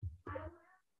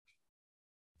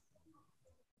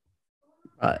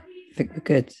Right, I think we're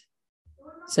good.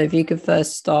 So if you could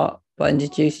first start by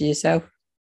introducing yourself.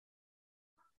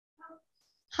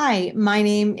 Hi, my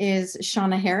name is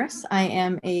Shauna Harris. I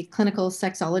am a clinical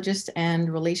sexologist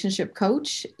and relationship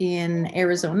coach in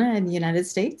Arizona in the United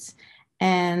States.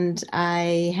 And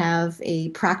I have a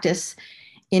practice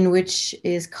in which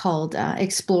is called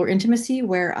Explore Intimacy,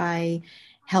 where I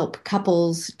help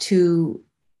couples to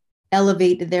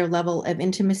elevate their level of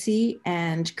intimacy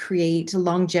and create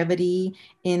longevity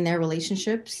in their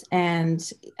relationships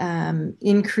and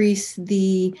increase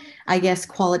the, I guess,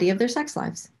 quality of their sex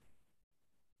lives.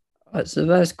 Right, so the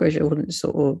first question I want to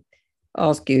sort of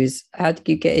ask you is, how did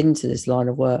you get into this line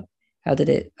of work? How did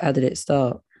it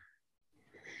start?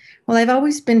 Well, I've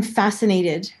always been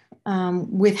fascinated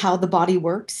with how the body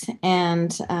works.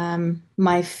 And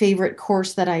my favorite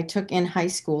course that I took in high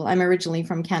school, I'm originally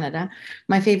from Canada.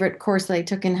 My favorite course that I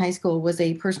took in high school was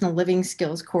a personal living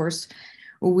skills course,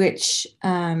 which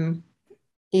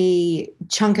a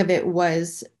chunk of it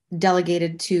was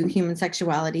delegated to human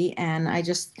sexuality. And I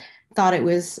just thought it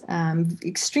was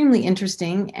extremely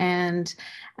interesting. And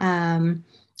I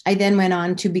then went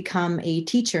on to become a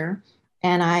teacher.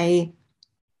 And I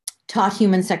taught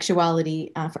human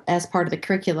sexuality as part of the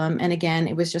curriculum. And again,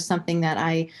 it was just something that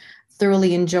I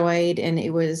thoroughly enjoyed. And it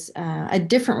was a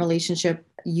different relationship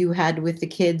you had with the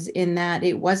kids in that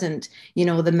it wasn't,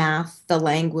 the math, the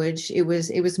language. It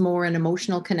was more an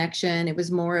emotional connection. It was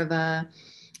more of a,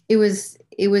 it was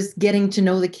getting to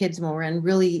know the kids more and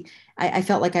really I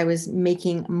felt like I was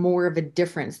making more of a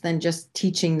difference than just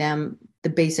teaching them the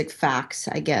basic facts,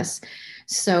 I guess.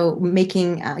 So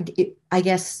making, I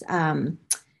guess,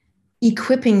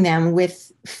 equipping them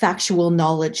with factual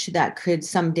knowledge that could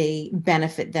someday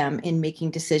benefit them in making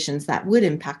decisions that would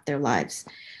impact their lives.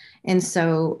 And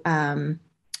so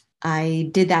I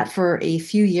did that for a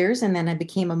few years and then I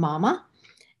became a mama.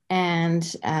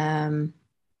 And,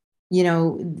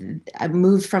 I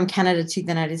moved from Canada to the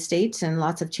United States and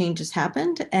lots of changes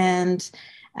happened. And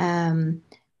um,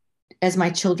 as my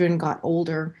children got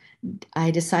older,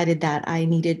 I decided that I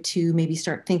needed to maybe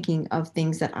start thinking of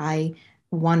things that I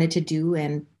wanted to do.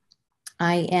 And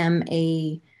I am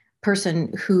a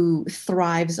person who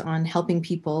thrives on helping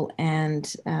people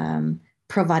and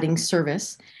providing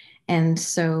service. And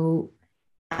so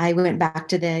I went back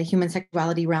to the human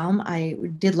sexuality realm. I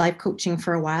did life coaching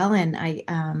for a while, and I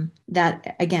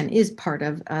that again is part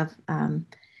of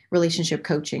relationship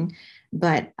coaching.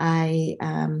 But I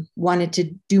wanted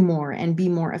to do more and be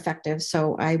more effective,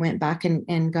 so I went back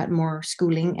and got more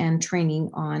schooling and training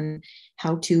on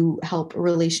how to help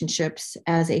relationships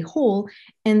as a whole,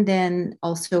 and then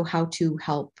also how to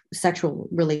help sexual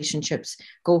relationships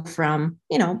go from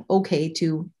okay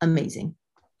to amazing.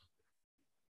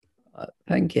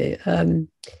 Thank you.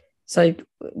 So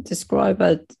describe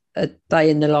a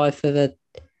day in the life of a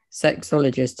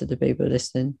sexologist to the people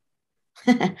listening.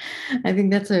 I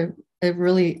think that's a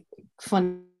really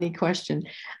funny question.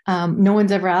 No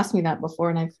one's ever asked me that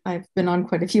before, and I've been on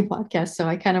quite a few podcasts, so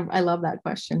I love that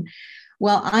question.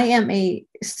 Well, I am a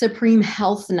supreme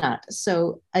health nut.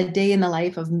 So a day in the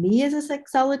life of me as a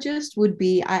sexologist would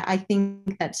be, I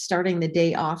think that starting the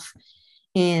day off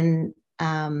in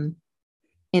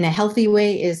in a healthy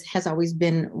way is has always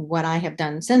been what I have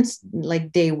done since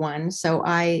like day one. So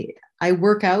I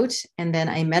work out and then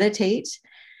I meditate.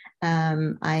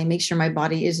 I make sure my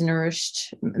body is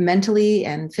nourished mentally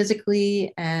and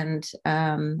physically, and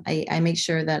I make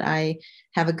sure that I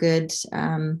have a good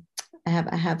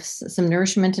I have some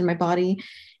nourishment in my body,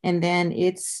 and then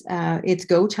it's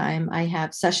go time. I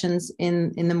have sessions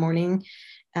in the morning,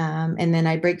 and then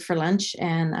I break for lunch,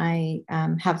 and I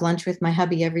have lunch with my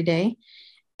hubby every day,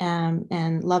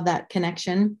 and love that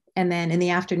connection. And then in the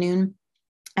afternoon,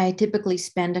 I typically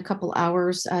spend a couple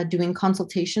hours doing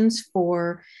consultations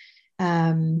for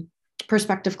um,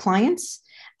 prospective clients.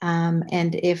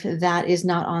 And if that is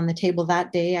not on the table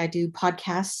that day, I do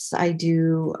podcasts, I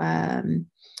do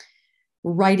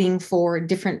writing for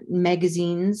different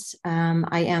magazines.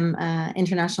 I am an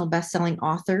international best-selling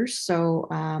author, so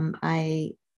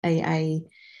I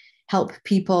help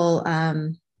people.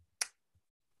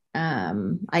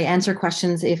 I answer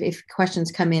questions if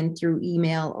questions come in through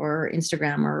email or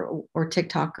Instagram or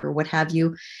TikTok or what have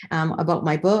you about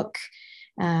my book.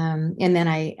 And then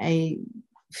I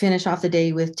finish off the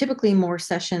day with typically more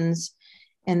sessions.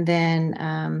 And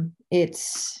then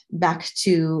it's back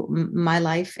to my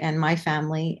life and my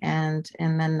family. And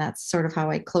then that's sort of how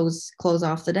I close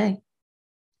off the day.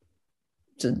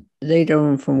 So later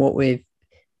on from what we've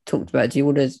talked about, do you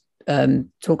want to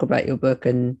talk about your book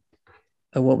and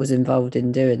what was involved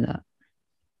in doing that?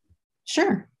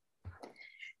 Sure.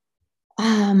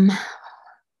 Um,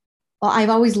 well, I've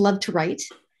always loved to write,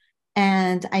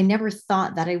 and I never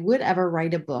thought that I would ever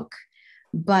write a book.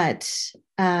 But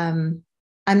I'm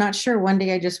not sure. One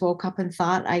day I just woke up and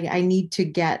thought I need to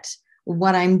get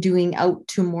what I'm doing out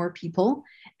to more people.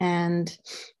 And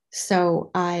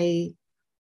so I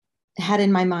had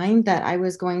in my mind that I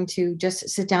was going to just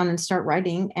sit down and start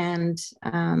writing. And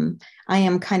I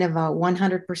am kind of a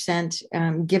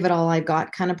 100% give it all I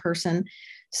got kind of person.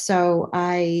 So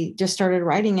I just started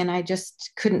writing and I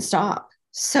just couldn't stop.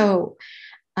 So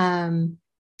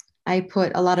I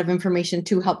put a lot of information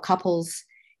to help couples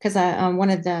because one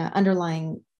of the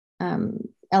underlying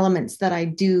elements that I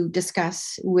do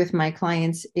discuss with my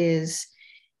clients is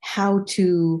how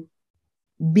to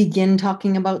begin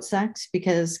talking about sex,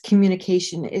 because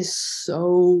communication is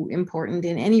so important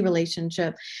in any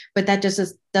relationship, but that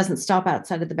just doesn't stop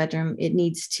outside of the bedroom. It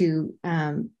needs to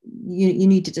you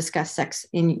need to discuss sex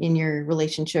in your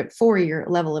relationship for your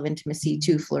level of intimacy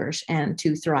to flourish and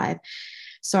to thrive.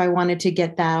 So I wanted to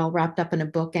get that all wrapped up in a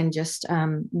book and just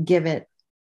give it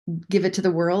to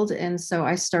the world. And so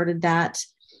I started that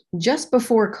just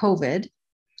before COVID,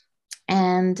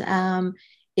 and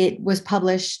it was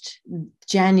published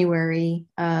January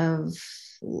of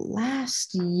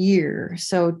last year,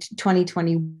 so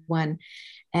 2021,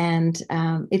 and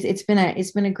it's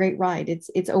been a great ride.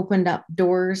 It's opened up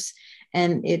doors,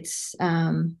 and it's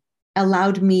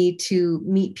allowed me to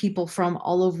meet people from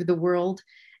all over the world,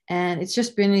 and it's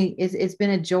just been it's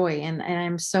been a joy, and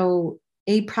I'm so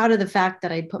proud of the fact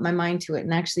that I put my mind to it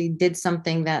and actually did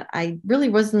something that I really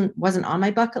wasn't on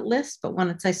my bucket list, but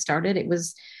once I started, it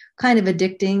was kind of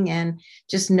addicting, and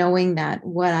just knowing that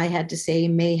what I had to say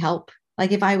may help.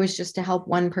 Like if I was just to help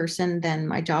one person, then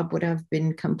my job would have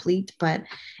been complete. But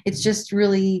it's just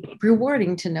really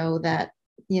rewarding to know that,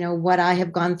 what I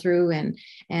have gone through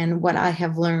and what I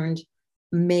have learned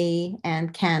may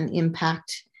and can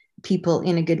impact people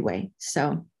in a good way.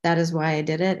 So that is why I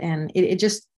did it. And it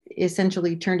just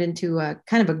essentially turned into a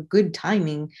kind of a good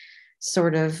timing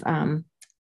sort of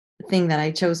thing that I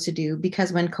chose to do,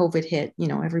 because when COVID hit,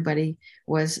 everybody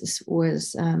was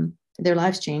their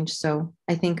lives changed. So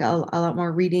I think a lot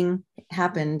more reading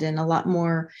happened, and a lot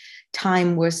more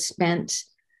time was spent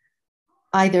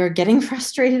either getting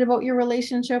frustrated about your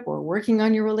relationship or working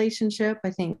on your relationship. I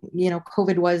think,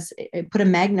 COVID it put a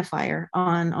magnifier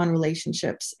on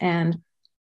relationships. And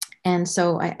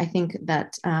so I think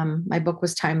that my book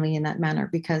was timely in that manner,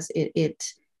 because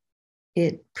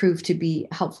it proved to be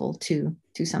helpful to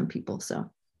some people. So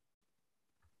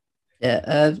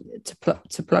yeah,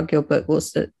 to plug your book,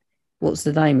 what's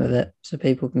the name of it so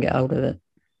people can get hold of it?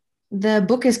 The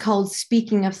book is called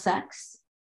Speaking of Sex.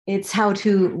 It's how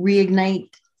to reignite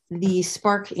the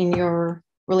spark in your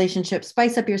relationship,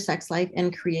 spice up your sex life,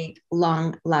 and create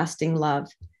long-lasting love.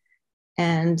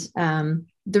 And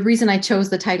the reason I chose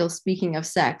the title Speaking of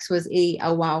Sex was a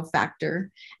wow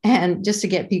factor, and just to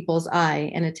get people's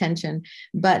eye and attention.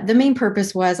 But the main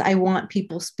purpose was I want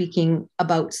people speaking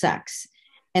about sex.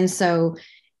 And so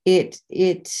there's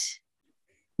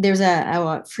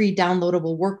a free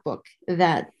downloadable workbook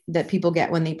that people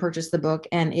get when they purchase the book,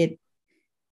 and it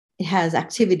has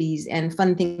activities and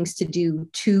fun things to do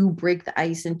to break the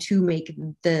ice and to make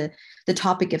the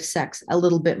topic of sex a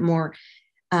little bit more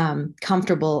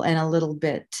comfortable and a little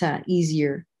bit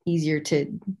easier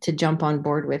to jump on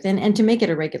board with, and to make it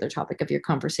a regular topic of your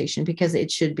conversation, because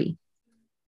it should be.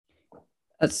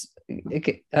 That's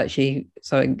actually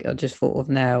something I just thought of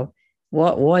now.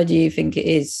 Why do you think it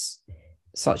is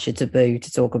such a taboo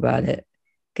to talk about it?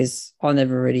 Because I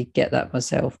never really get that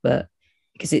myself, but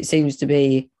because it seems to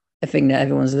be a thing that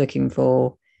everyone's looking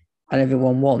for and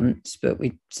everyone wants, but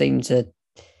we seem to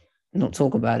not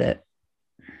talk about it.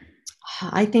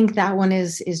 I think that one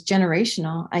is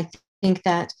generational. I think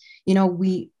that,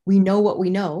 we know what we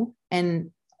know,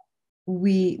 and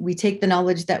we take the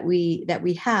knowledge that we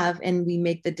have, and we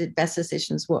make the best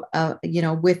decisions,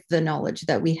 with the knowledge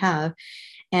that we have.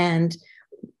 And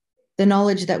the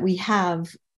knowledge that we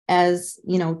have as,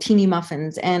 teeny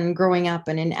muffins and growing up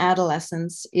and in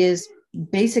adolescence is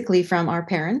basically from our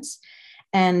parents.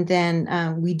 And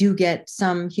then we do get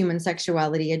some human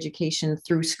sexuality education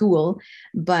through school,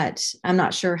 but I'm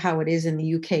not sure how it is in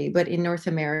the UK. But in North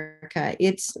America,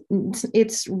 it's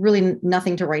really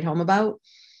nothing to write home about.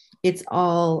 It's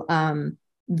all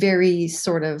very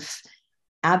sort of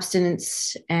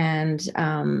abstinence and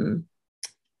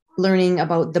learning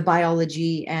about the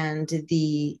biology and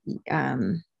the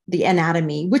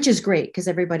anatomy, which is great because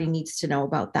everybody needs to know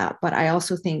about that. But I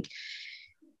also think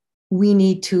we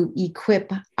need to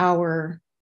equip our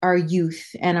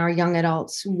youth and our young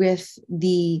adults with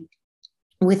the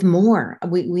with more.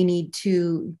 We need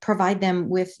to provide them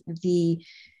with the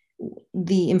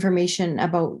information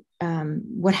about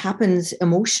what happens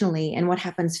emotionally and what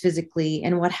happens physically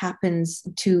and what happens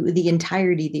to the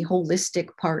entirety, the holistic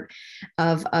part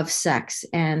of sex,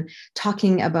 and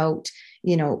talking about,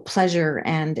 you know, pleasure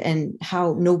and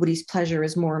how nobody's pleasure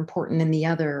is more important than the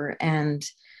other. And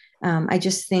I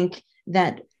just think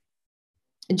that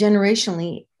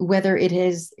generationally, whether it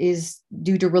is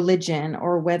due to religion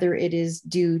or whether it is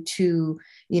due to,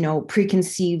 you know,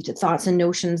 preconceived thoughts and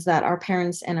notions that our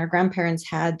parents and our grandparents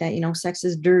had, that, you know, sex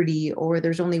is dirty, or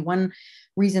there's only one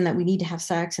reason that we need to have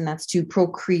sex, and that's to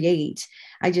procreate.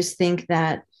 I just think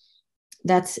that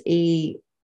that's a,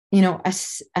 you know, a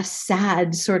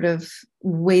sad sort of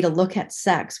way to look at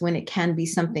sex, when it can be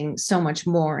something so much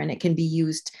more, and it can be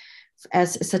used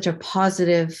as such a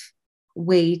positive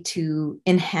way to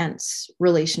enhance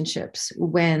relationships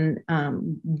when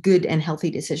good and healthy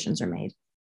decisions are made.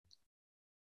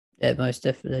 Yeah, most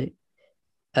definitely.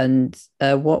 And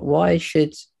why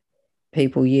should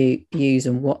people use,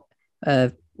 and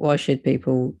why should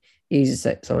people use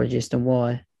a sexologist, and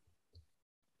why?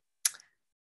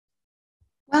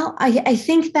 Well, I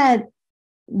think that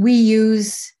we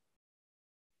use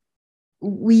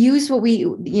what we,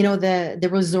 you know, the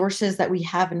resources that we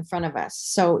have in front of us.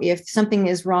 So if something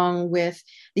is wrong with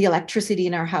the electricity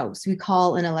in our house, we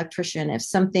call an electrician. If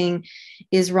something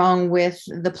is wrong with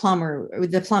the plumber or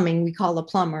the plumbing, we call a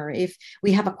plumber. If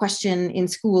we have a question in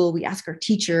school, we ask our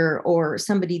teacher or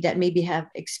somebody that maybe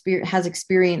has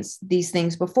experienced these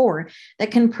things before,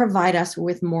 that can provide us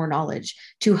with more knowledge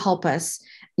to help us,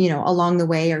 you know, along the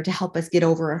way, or to help us get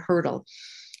over a hurdle.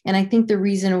 And I think the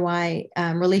reason why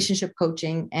relationship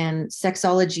coaching and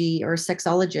sexology or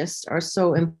sexologists are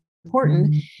so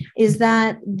important is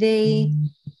that they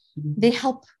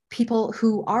help people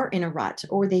who are in a rut,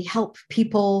 or they help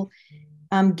people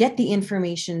get the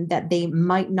information that they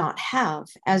might not have.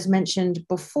 As mentioned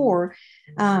before,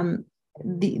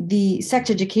 the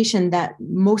sex education that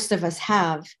most of us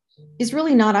have is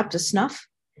really not up to snuff.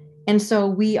 And so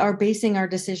we are basing our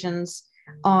decisions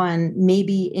on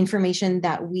maybe information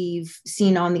that we've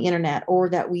seen on the internet, or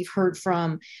that we've heard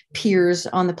from peers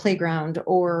on the playground,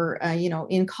 or you know,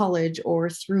 in college, or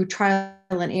through trial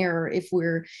and error if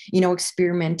we're, you know,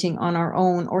 experimenting on our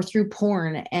own, or through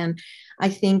porn. And I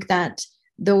think that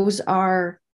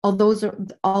although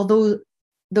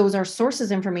those are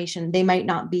sources of information, they might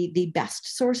not be the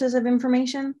best sources of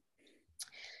information.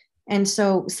 And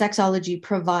so sexology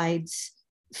provides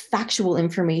factual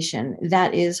information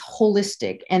that is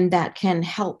holistic and that can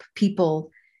help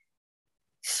people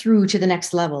through to the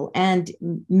next level and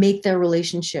make their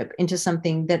relationship into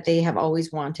something that they have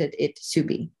always wanted it to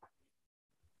be.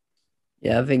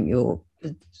 Yeah, I think you're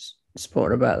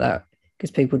spot about that,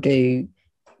 because people do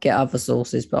get other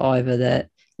sources, but either that,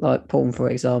 like porn, for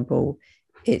example,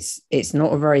 it's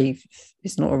not a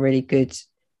really good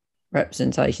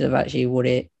representation of actually what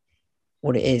it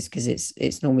is, because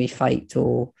it's normally faked,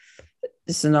 or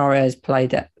the scenario is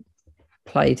played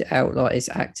out like it's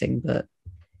acting, but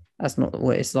that's not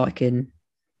what it's like in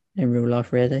real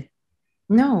life, really.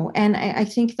 No, and I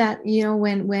think that, you know,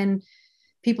 when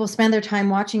people spend their time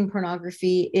watching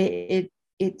pornography,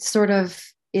 it sort of,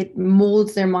 it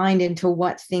molds their mind into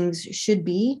what things should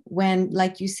be, when,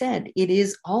 like you said, it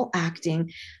is all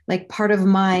acting. Like, part of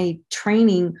my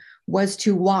training was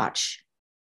to watch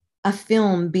a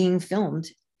film being filmed.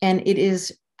 And it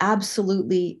is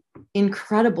absolutely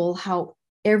incredible how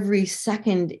every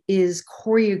second is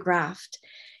choreographed,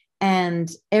 and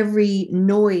every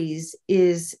noise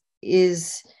is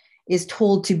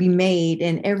told to be made,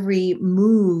 and every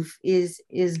move is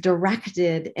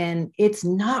directed, and it's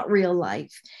not real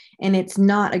life, and it's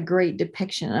not a great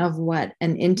depiction of what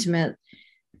an intimate,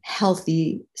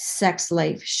 healthy sex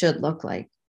life should look like.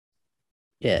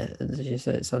 Yeah, as you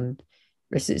said, it's on.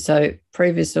 So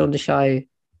previously on the show,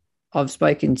 I've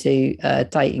spoken to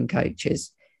dating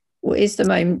coaches. What is the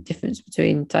main difference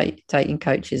between dating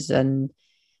coaches and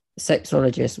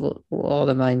sexologists? What are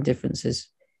the main differences?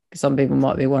 Because some people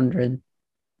might be wondering.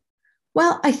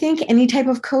 Well, I think any type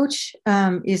of coach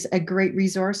is a great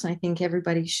resource. I think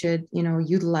everybody should, you know,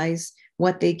 utilize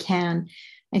what they can.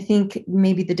 I think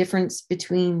maybe the difference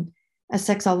between a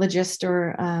sexologist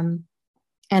or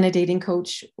and a dating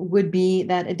coach would be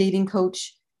that a dating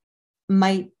coach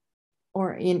might,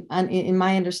 or in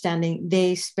my understanding,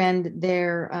 they spend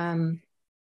their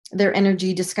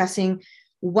energy discussing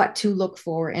what to look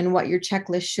for and what your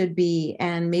checklist should be,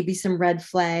 and maybe some red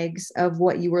flags of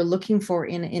what you were looking for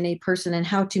in a person, and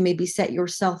how to maybe set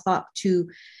yourself up to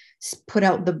put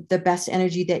out the best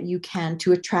energy that you can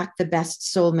to attract the best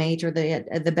soulmate or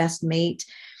the best mate.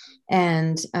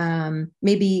 And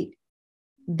maybe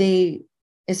they,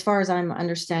 as far as I'm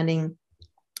understanding,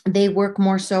 they work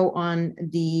more so on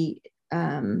the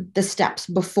steps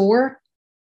before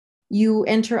you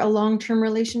enter a long-term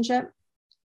relationship,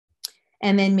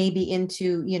 and then maybe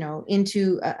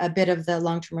into a bit of the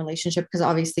long-term relationship, because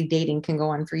obviously dating can go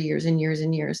on for years and years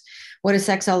and years. What a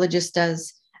sexologist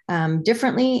does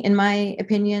differently, in my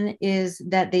opinion, is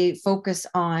that they focus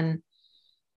on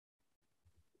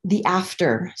the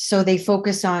after. So they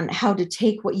focus on how to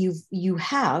take what you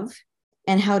have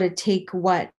and how to take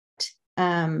what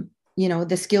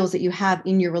the skills that you have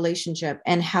in your relationship,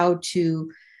 and how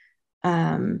to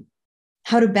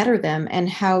better them, and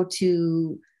how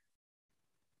to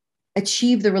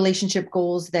achieve the relationship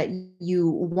goals that you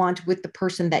want with the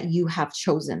person that you have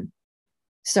chosen.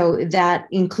 So that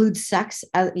includes sex,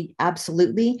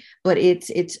 absolutely, but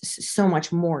it's so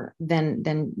much more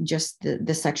than just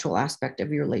the sexual aspect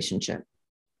of your relationship.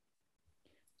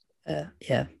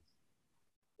 Yeah.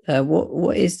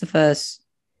 What is the first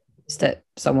step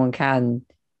someone can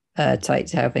take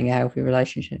to having a healthy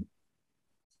relationship?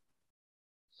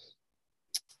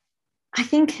 I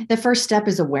think the first step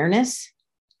is awareness,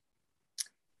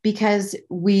 because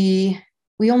we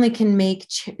only can make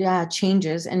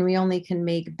changes, and we only can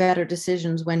make better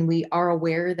decisions when we are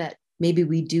aware that maybe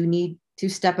we do need to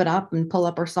step it up and pull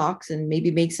up our socks and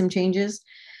maybe make some changes.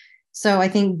 So I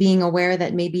think being aware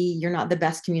that maybe you're not the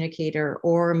best communicator,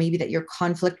 or maybe that your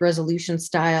conflict resolution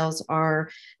styles are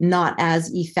not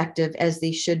as effective as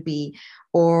they should be,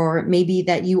 or maybe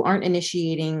that you aren't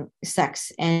initiating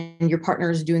sex and your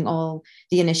partner is doing all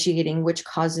the initiating, which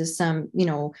causes some,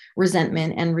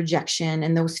 resentment and rejection,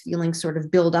 and those feelings sort of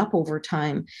build up over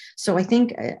time. So I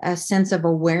think a sense of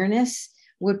awareness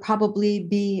would probably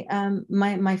be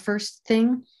my first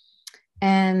thing.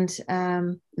 And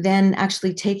then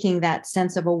actually taking that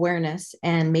sense of awareness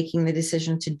and making the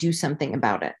decision to do something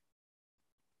about it.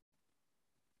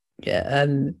 Yeah,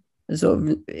 sort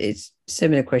of, it's a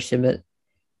similar question, but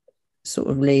sort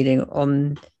of leading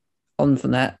on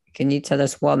from that. Can you tell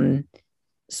us one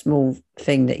small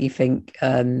thing that you think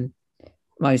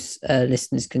most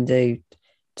listeners can do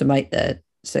to make their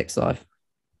sex life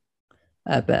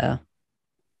better?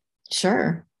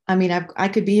 Sure. I mean, I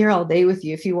could be here all day with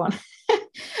you if you want.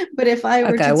 But if I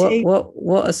were to take...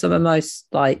 what are some of the most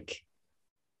like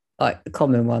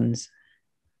common ones?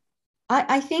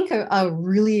 I think a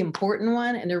really important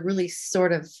one, and a really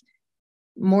sort of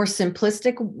more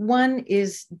simplistic one,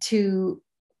 is to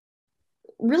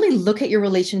really look at your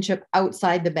relationship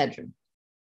outside the bedroom.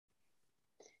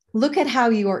 Look at how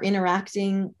you are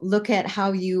interacting. Look at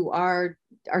how you are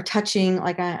touching.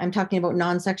 Like I'm talking about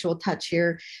non-sexual touch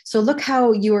here. So look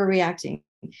how you are reacting.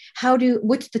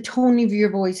 What's the tone of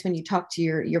your voice when you talk to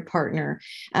your partner?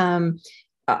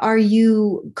 Are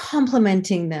you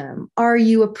complimenting them? Are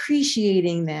you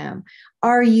appreciating them?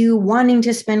 Are you wanting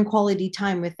to spend quality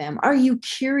time with them? Are you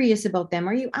curious about them?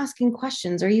 Are you asking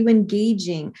questions? Are you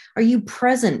engaging? Are you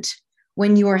present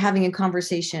when you are having a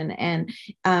conversation, and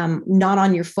not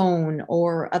on your phone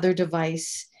or other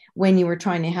device when you were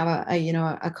trying to have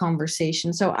a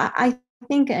conversation? So I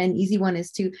think an easy one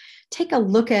is to take a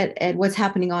look at what's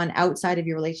happening on outside of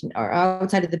your relation, or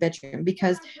outside of the bedroom,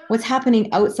 because what's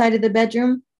happening outside of the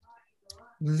bedroom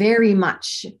very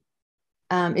much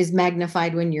is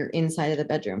magnified when you're inside of the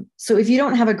bedroom. So if you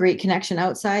don't have a great connection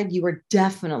outside, you are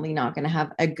definitely not going to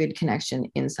have a good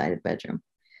connection inside of the bedroom.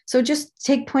 So just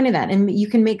take point of that, and you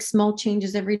can make small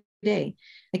changes every day.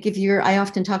 Like I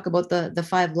often talk about the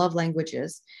 5 love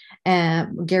languages,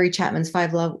 Gary Chapman's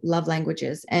 5 love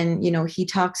languages. And, he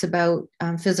talks about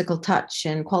physical touch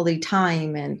and quality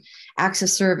time and acts of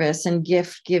service and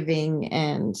gift giving.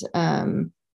 And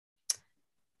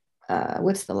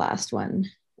what's the last one?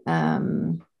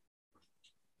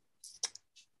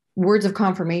 Words of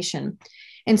confirmation.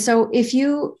 And so if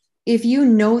you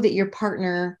know that your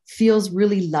partner feels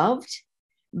really loved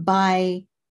by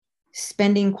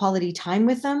spending quality time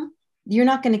with them, you're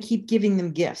not going to keep giving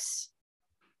them gifts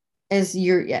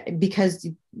because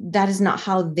that is not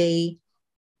how they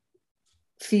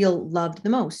feel loved the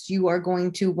most. You are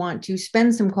going to want to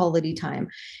spend some quality time,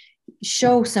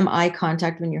 show some eye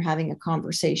contact when you're having a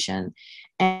conversation,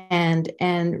 and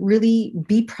really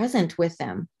be present with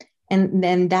them. And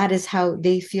then that is how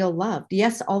they feel loved.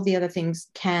 Yes, all the other things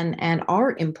can and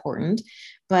are important,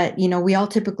 but we all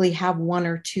typically have 1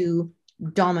 or 2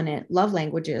 dominant love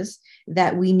languages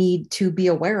that we need to be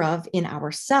aware of in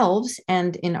ourselves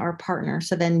and in our partner,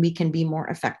 so then we can be more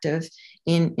effective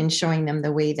in showing them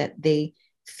the way that they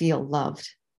feel loved.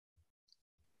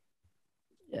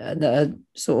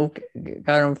 sort of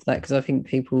going on for that, because I think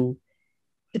people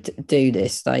do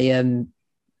this. They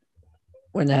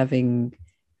when they're having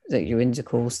sexual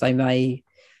intercourse, they may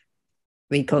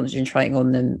be concentrating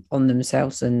on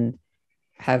themselves and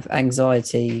have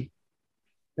anxiety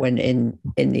when in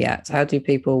the act. How do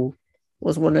people?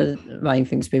 What's one of the main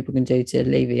things people can do to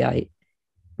alleviate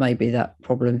maybe that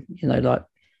problem? Like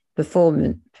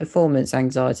performance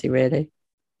anxiety, really.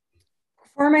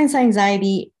 Performance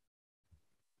anxiety,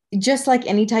 just like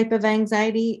any type of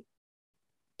anxiety,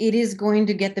 it is going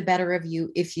to get the better of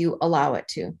you if you allow it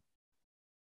to.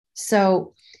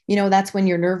 So, that's when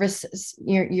your nervous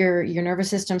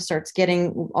system starts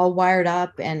getting all wired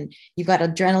up and you've got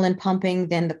adrenaline pumping,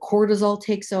 then the cortisol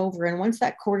takes over. And once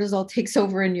that cortisol takes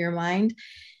over in your mind,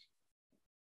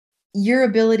 your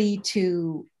ability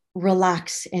to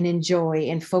relax and enjoy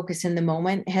and focus in the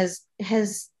moment has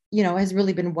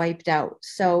really been wiped out.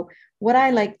 So what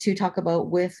I like to talk about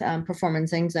with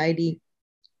performance anxiety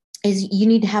is you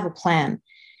need to have a plan.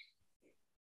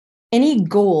 Any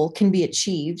goal can be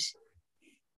achieved,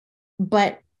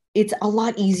 but it's a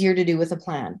lot easier to do with a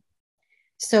plan.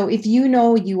 So if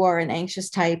you are an anxious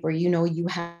type, or you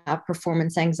have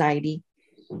performance anxiety,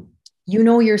 you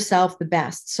know yourself the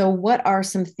best. So what are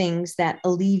some things that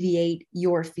alleviate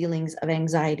your feelings of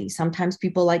anxiety? Sometimes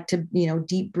people like to,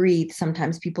 deep breathe.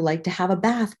 Sometimes people like to have a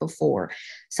bath before.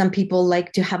 Some people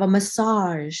like to have a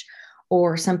massage,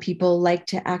 or some people like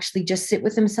to actually just sit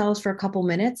with themselves for a couple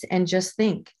minutes and just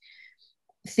think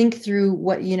through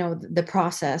what, the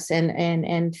process,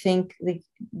 and think like,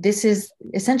 this is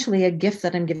essentially a gift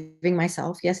that I'm giving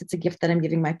myself. Yes, it's a gift that I'm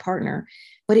giving my partner,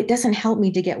 but it doesn't help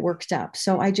me to get worked up.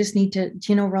 So I just need to,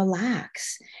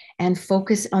 relax and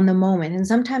focus on the moment. And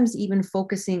sometimes even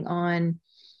focusing on,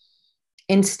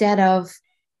 instead of,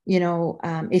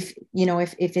 if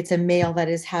it's a male that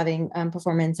is having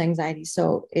performance anxiety.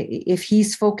 So if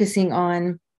he's focusing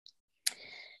on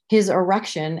his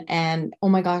erection and, oh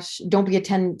my gosh, don't be a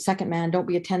 10-second man, don't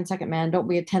be a 10-second man, don't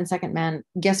be a 10-second man.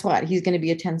 Guess what? He's going to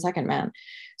be a 10-second man.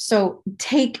 So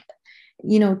take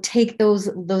those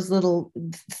little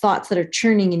thoughts that are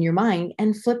churning in your mind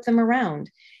and flip them around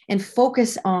and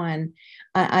focus on,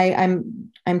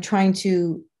 I'm trying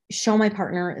to show my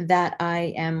partner that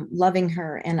I am loving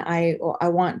her, and I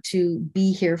want to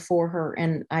be here for her,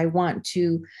 and I want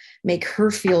to make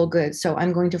her feel good. So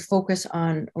I'm going to focus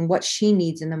on what she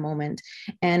needs in the moment.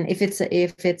 And if it's a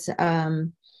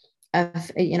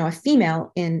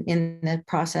female in the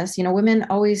process, women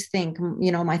always think,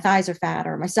 my thighs are fat,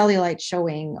 or my cellulite's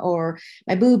showing, or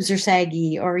my boobs are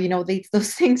saggy, or,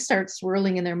 those things start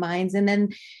swirling in their minds. And then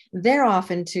they're off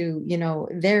into,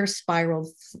 their spiral,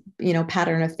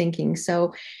 pattern of thinking.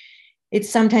 So it's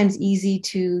sometimes easy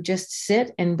to just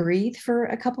sit and breathe for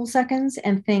a couple seconds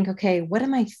and think, okay, what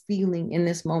am I feeling in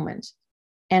this moment?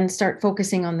 And start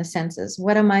focusing on the senses.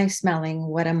 What am I smelling?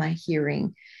 What am I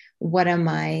hearing? What am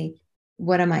I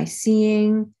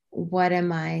seeing? What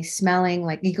am I smelling?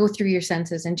 Like, you go through your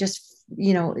senses and just,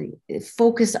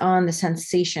 focus on the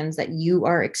sensations that you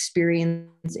are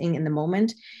experiencing in the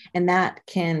moment. And that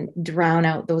can drown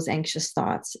out those anxious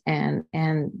thoughts and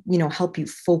help you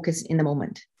focus in the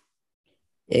moment.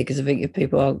 Yeah, because I think if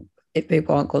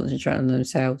people aren't concentrating on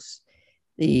themselves,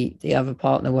 the other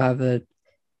partner will have a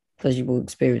pleasurable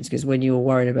experience. Because when you're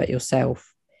worried about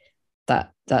yourself,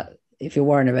 that if you're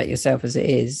worrying about yourself as it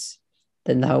is,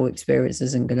 then the whole experience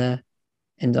isn't going to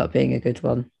end up being a good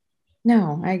one.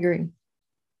 No, I agree.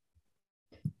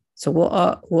 So what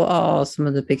are some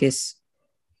of the biggest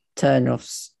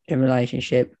turn-offs in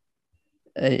relationships,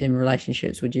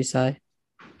 would you say?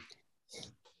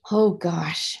 Oh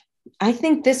gosh. I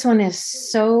think this one is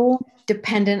so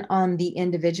dependent on the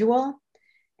individual.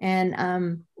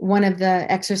 And one of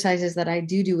the exercises that I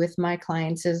do with my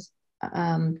clients is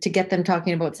to get them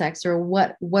talking about sex, or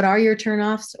what are your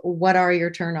turnoffs? What are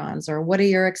your turn-ons? Or what are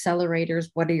your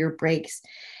accelerators? What are your brakes?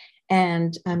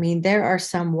 And I mean, there are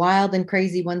some wild and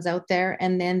crazy ones out there.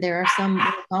 And then there are some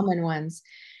common ones.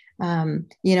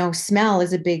 Smell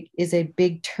is a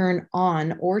big turn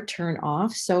on or turn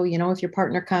off. So, if your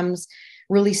partner comes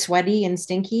really sweaty and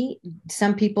stinky,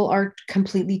 some people are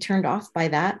completely turned off by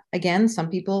that. Again, some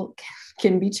people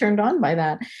can be turned on by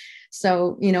that.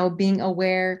 So, being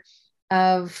aware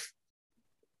of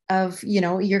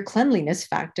your cleanliness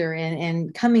factor,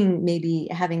 and coming, maybe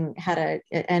having had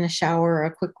a shower or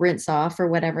a quick rinse off or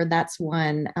whatever, that's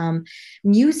one.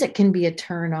 Music can be a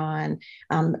turn on.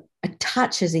 A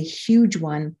touch is a huge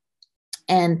one.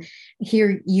 And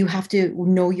here you have to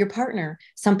know your partner.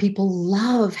 Some people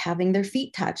love having their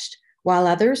feet touched, while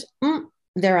others,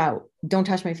 they're out. Don't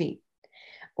touch my feet.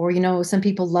 or, some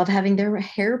people love having their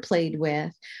hair played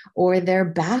with, or their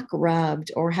back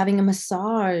rubbed, or having a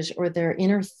massage, or their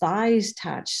inner thighs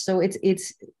touched. So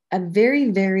it's a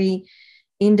very, very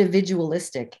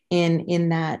individualistic in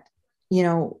that,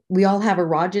 we all have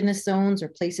erogenous zones or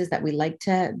places that we like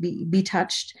to be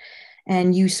touched.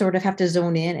 And you sort of have to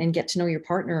zone in and get to know your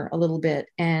partner a little bit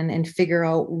and figure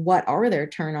out what are their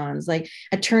turn-ons. Like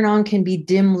a turn-on can be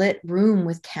dim lit room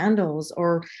with candles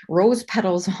or rose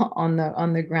petals on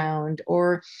the ground.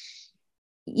 Or,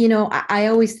 I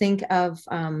always think of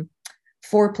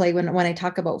foreplay when I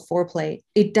talk about foreplay.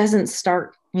 It doesn't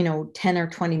start 10 or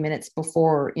 20 minutes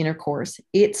before intercourse.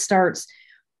 It starts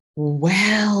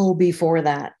well before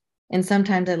that. And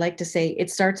sometimes I like to say it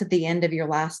starts at the end of your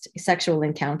last sexual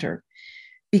encounter,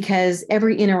 because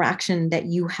every interaction that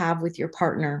you have with your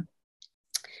partner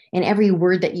and every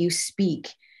word that you speak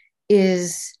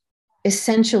is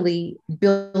essentially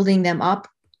building them up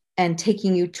and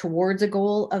taking you towards a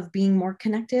goal of being more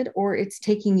connected, or it's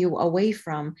taking you away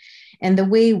from. And the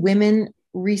way women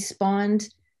respond,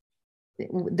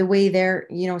 the way their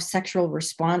sexual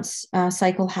response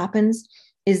cycle happens,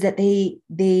 is that they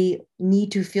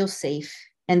need to feel safe,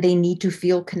 and they need to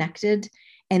feel connected,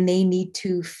 and they need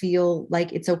to feel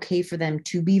like it's okay for them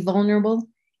to be vulnerable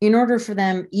in order for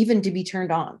them even to be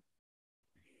turned on.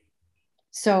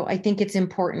 So I think it's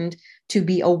important to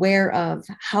be aware of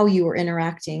how you are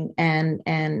interacting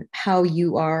and how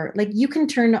you are, like, you can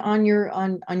turn on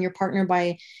your partner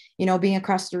by, being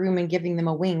across the room and giving them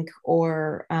a wink,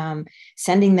 or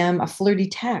sending them a flirty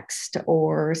text,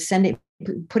 or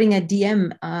putting a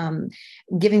DM,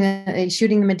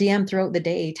 shooting them a DM throughout the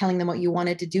day, telling them what you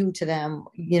wanted to do to them,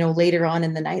 later on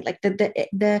in the night. Like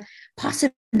the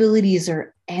possibilities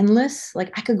are endless.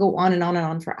 Like I could go on and on and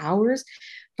on for hours,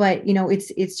 but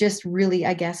it's just really,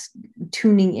 I guess,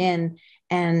 tuning in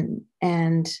and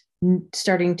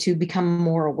starting to become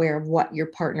more aware of what your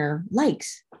partner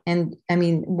likes. And I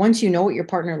mean, once you know what your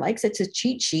partner likes, it's a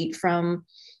cheat sheet from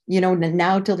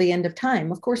now till the end of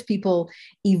time. Of course, people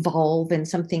evolve and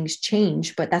some things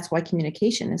change, but that's why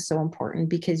communication is so important,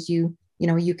 because you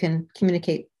can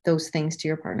communicate those things to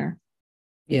your partner.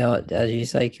 Yeah, as you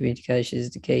say, communication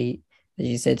is the key, as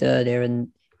you said earlier, and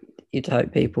you'd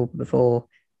hope people, before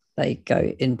they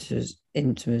go into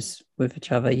intimacy with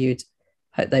each other, you'd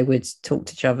hope they would talk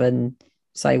to each other and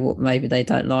say what maybe they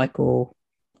don't like, or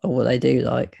what they do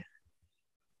like.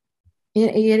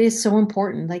 It is so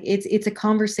important. Like it's a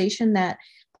conversation that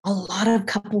a lot of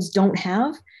couples don't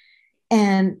have,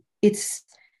 and it's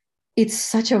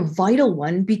such a vital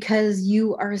one, because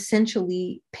you are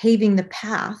essentially paving the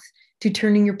path to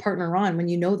turning your partner on when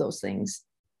you know those things.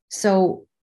 So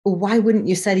why wouldn't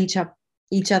you set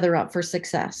each other up for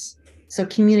success? So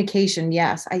communication,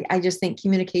 yes, I just think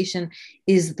communication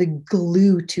is the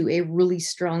glue to a really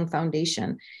strong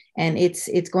foundation, and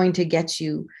it's going to get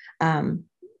you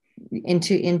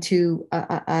into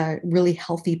a really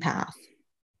healthy path.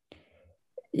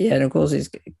 Yeah, and of course it's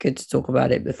good to talk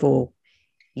about it before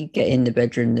you get in the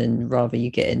bedroom, than rather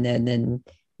you get in there and then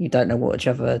you don't know what each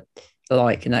other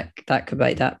like, and that could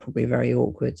make that probably very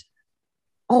awkward.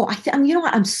 Oh, you know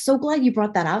what? I'm so glad you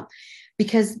brought that up,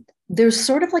 because there's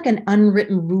sort of like an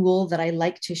unwritten rule that I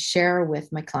like to share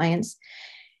with my clients,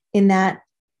 in that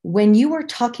when you are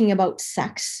talking about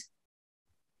sex,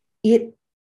 it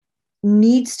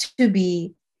needs to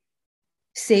be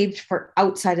saved for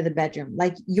outside of the bedroom.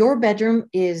 Like your bedroom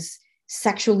is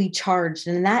sexually charged,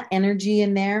 and that energy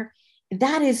in there,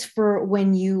 that is for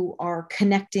when you are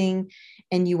connecting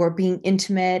and you are being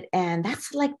intimate, and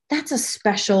that's a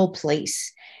special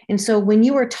place. And so when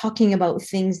you are talking about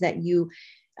things that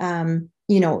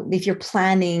if you're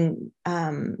planning,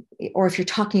 or if you're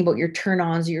talking about your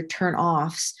turn-ons or your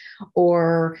turn-offs,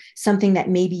 or something that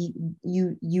maybe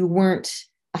you weren't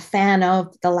a fan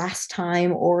of the last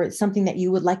time, or it's something that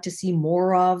you would like to see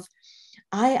more of,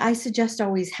 I suggest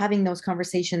always having those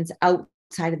conversations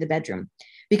outside of the bedroom,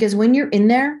 because when you're in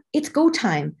there, it's go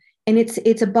time, and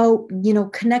it's about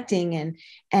connecting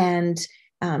and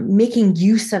making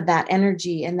use of that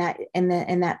energy and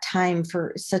that time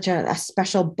for such a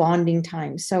special bonding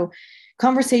time. So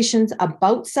conversations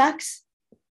about sex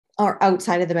are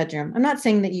outside of the bedroom. I'm not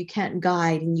saying that you can't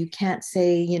guide and you can't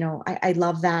say, I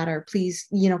love that, or please,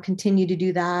 continue to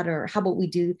do that, or how about we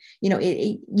do,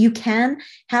 you can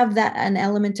have that, an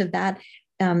element of that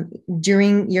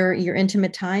during your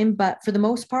intimate time, but for the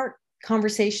most part,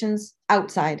 conversations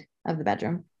outside of the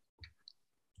bedroom.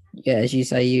 Yeah, as you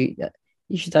say,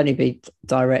 you should only be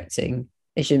directing.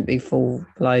 It shouldn't be full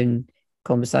blown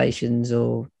conversations,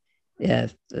 or yeah,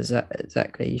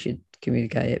 exactly. You should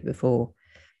communicate it before.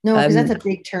 No, because that's a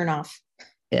big turn off.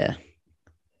 Yeah.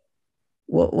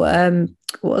 what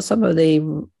are some of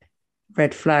the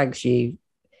red flags you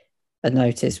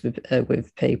notice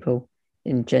with people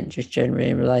in just generally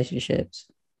in relationships?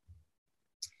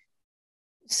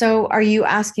 So are you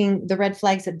asking the red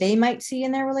flags that they might see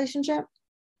in their relationship?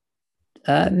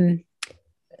 Um,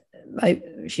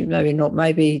 maybe not.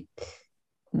 Maybe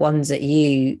ones that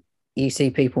you see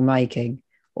people making,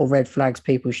 or red flags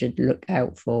people should look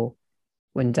out for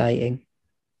when dating.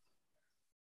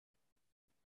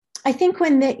 I think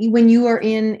when you are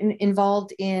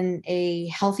involved in a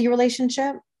healthy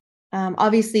relationship,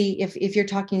 obviously, if you're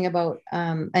talking about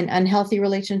an unhealthy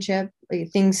relationship,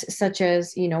 things such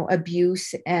as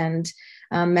abuse and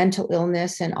mental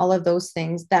illness and all of those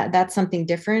things, that's something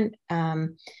different.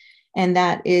 And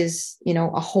that is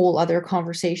a whole other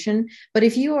conversation. But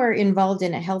if you are involved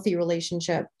in a healthy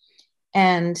relationship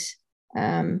and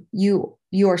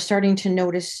you are starting to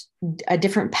notice a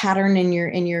different pattern in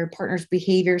your partner's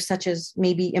behavior, such as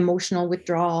maybe emotional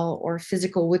withdrawal or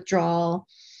physical withdrawal,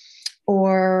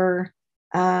 or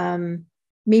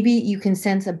maybe you can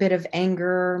sense a bit of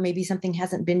anger, maybe something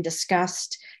hasn't been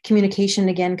discussed. Communication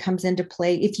again comes into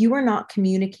play. If you are not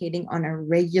communicating on a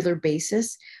regular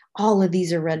basis, all of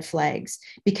these are red flags,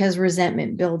 because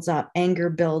resentment builds up, anger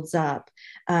builds up,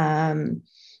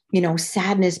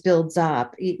 sadness builds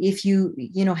up. If you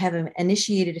have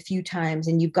initiated a few times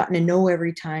and you've gotten a no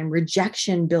every time,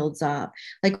 rejection builds up.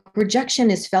 Like, rejection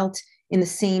is felt in the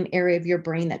same area of your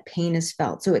brain that pain is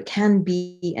felt. So it can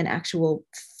be an actual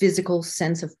physical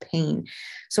sense of pain.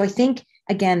 So I think,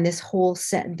 again, this whole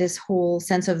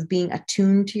sense of being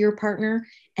attuned to your partner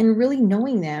and really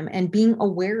knowing them and being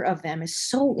aware of them is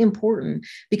so important.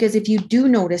 Because if you do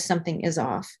notice something is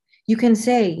off, you can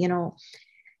say,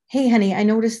 hey, honey, I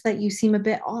noticed that you seem a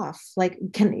bit off. Like,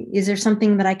 is there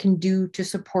something that I can do to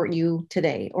support you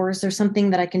today? Or is there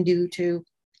something that I can do to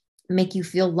make you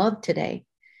feel loved today?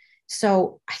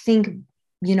 So I think,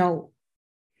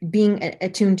 being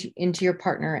attuned into your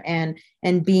partner and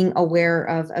being aware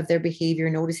of their behavior,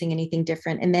 noticing anything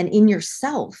different. And then in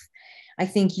yourself, I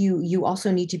think you also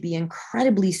need to be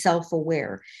incredibly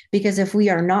self-aware, because if we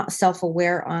are not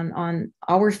self-aware on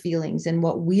our feelings and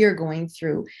what we are going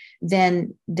through,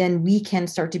 then we can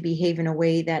start to behave in a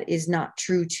way that is not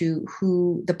true to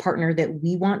who the partner that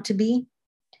we want to be.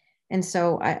 And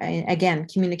so again,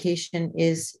 communication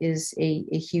is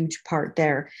a huge part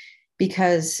there,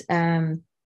 because I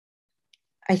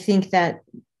think that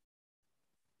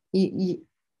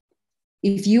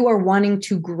if you are wanting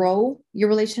to grow your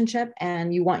relationship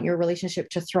and you want your relationship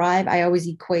to thrive, I always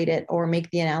equate it or make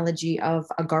the analogy of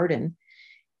a garden.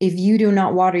 If you do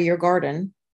not water your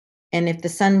garden, and if the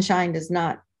sunshine does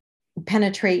not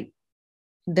penetrate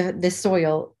the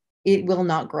soil, it will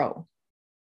not grow.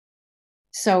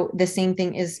 So the same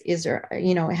thing is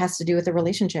it has to do with a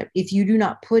relationship. If you do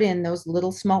not put in those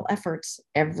little small efforts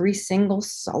every single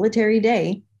solitary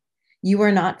day, you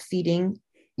are not feeding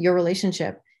your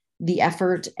relationship the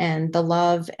effort and the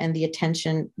love and the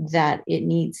attention that it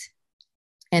needs.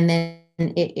 And then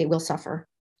it will suffer.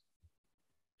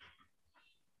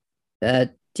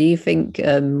 Do you think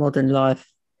modern life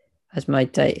has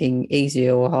made dating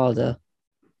easier or harder?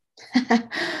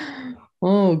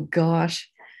 Oh, gosh.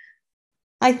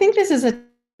 I think this is a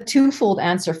twofold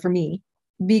answer for me,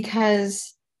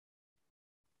 because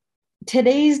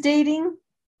today's dating,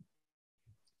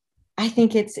 I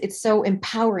think it's so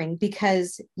empowering,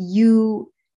 because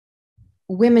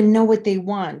women know what they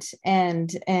want,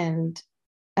 and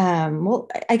well,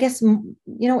 I guess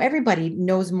everybody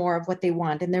knows more of what they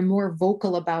want, and they're more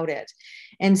vocal about it.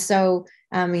 And so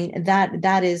I mean,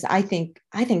 that is, I think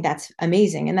that's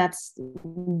amazing, and that's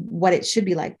what it should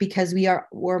be like, because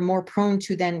we're more prone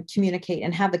to then communicate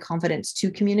and have the confidence to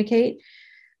communicate.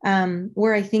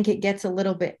 Where I think it gets a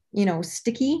little bit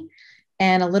sticky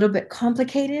and a little bit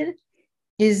complicated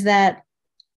is that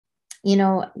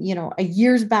a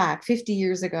years back, 50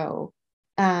 years ago,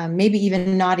 maybe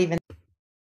even not even.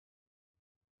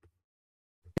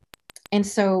 And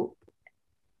so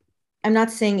I'm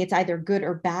not saying it's either good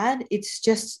or bad. It's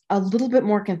just a little bit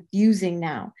more confusing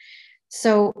now.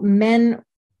 So men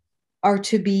are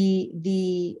to be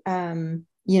the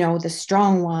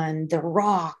strong one, the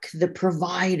rock, the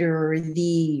provider, what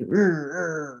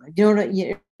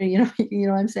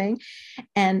I'm saying?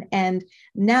 And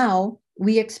now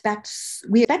we expect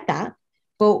that,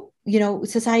 but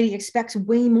society expects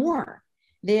way more.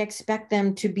 They expect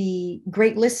them to be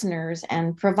great listeners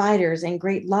and providers and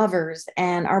great lovers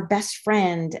and our best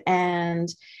friend and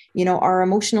our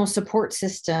emotional support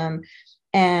system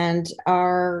and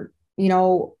our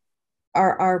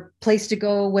our place to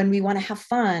go when we want to have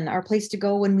fun, our place to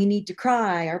go when we need to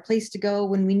cry, our place to go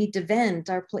when we need to vent,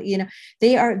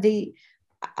 they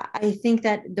I think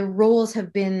that the roles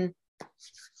have been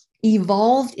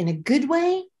evolved in a good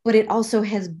way, but it also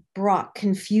has brought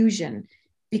confusion,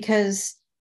 because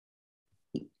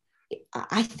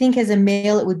I think as a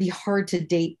male it would be harder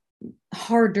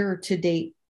to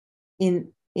date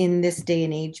in this day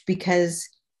and age, because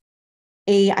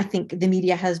I think the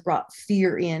media has brought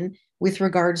fear in with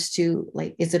regards to,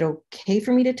 like, is it okay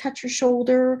for me to touch your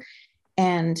shoulder?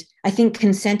 And I think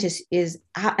consent is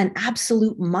an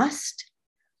absolute must,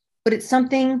 but it's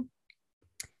something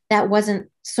that wasn't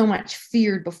so much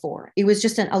feared before. It was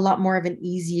just a lot more of an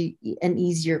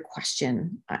easier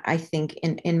question, I think,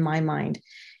 in my mind.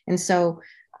 And so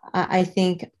I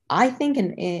think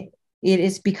it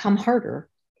has become harder.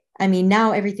 I mean,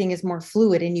 now everything is more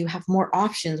fluid and you have more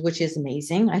options, which is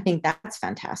amazing. I think that's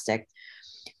fantastic.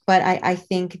 But I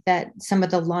think that some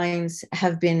of the lines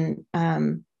have been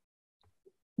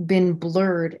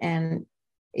blurred. And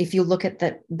if you look at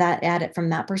it from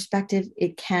that perspective,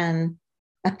 it can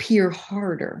appear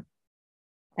harder.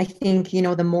 I think,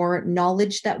 the more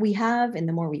knowledge that we have and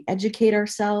the more we educate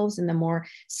ourselves and the more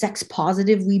sex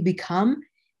positive we become,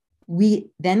 we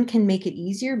then can make it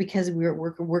easier because we're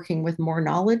working with more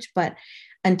knowledge. But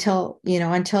until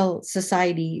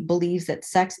society believes that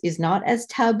sex is not as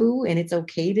taboo and it's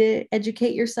okay to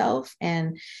educate yourself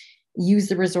and use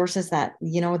the resources that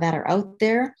are out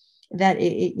there, that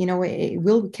it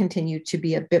will continue to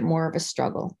be a bit more of a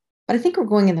struggle. But I think we're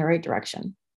going in the right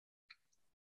direction.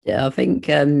 Yeah, I think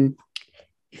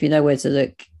if you know where to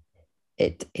look,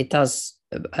 it does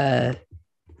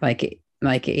make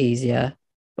it easier.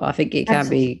 But I think it can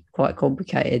be quite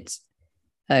complicated.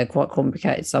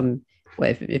 Some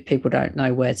where if people don't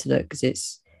know where to look, because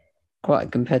it's quite a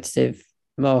competitive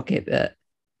market. But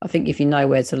I think if you know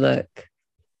where to look,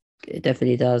 it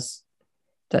definitely does.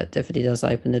 That definitely does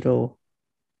open the door.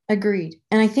 Agreed.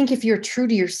 And I think if you're true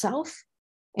to yourself,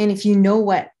 and if you know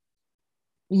what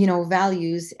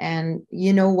values, and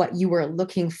what you were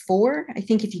looking for, I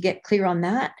think if you get clear on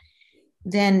that,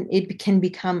 then it can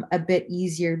become a bit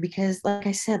easier, because like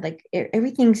I said, like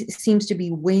everything seems to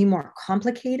be way more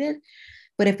complicated.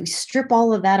 But if we strip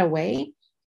all of that away,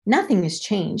 nothing has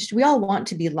changed. We all want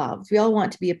to be loved. We all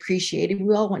want to be appreciated.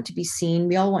 We all want to be seen.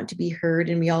 We all want to be heard,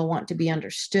 and we all want to be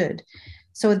understood.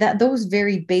 So that those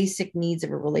very basic needs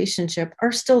of a relationship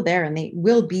are still there, and they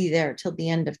will be there till the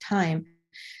end of time.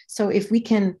 So if we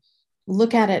can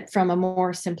look at it from a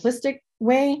more simplistic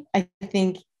way, I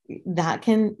think that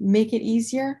can make it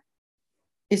easier.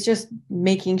 It's just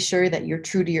making sure that you're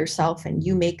true to yourself and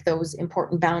you make those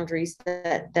important boundaries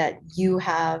that you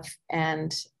have,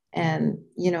 and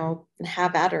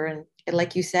have at her, and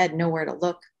like you said, know where to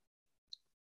look.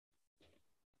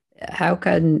 How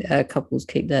can couples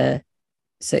keep their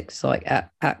sex like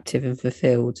active and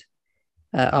fulfilled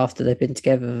after they've been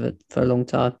together for a long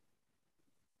time?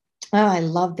 Oh, I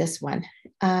love this one.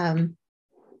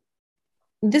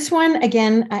 This one,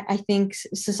 again, I think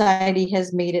society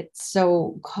has made it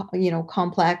so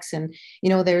complex, and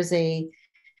there's a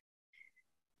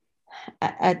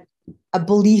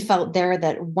belief out there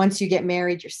that once you get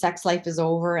married, your sex life is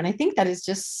over, and I think that is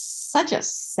just such a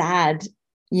sad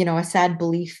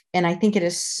belief, and I think it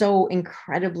is so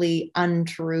incredibly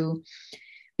untrue,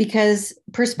 because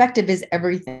perspective is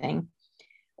everything.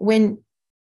 When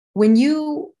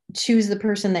you choose the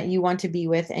person that you want to be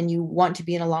with and you want to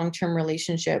be in a long-term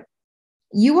relationship,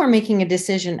 you are making a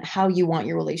decision how you want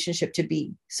your relationship to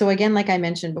be. So again, like I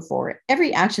mentioned before,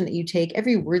 every action that you take,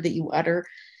 every word that you utter,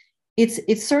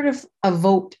 it's sort of a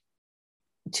vote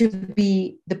to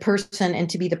be the person and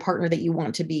to be the partner that you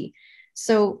want to be.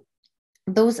 So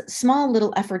those small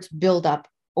little efforts build up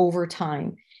over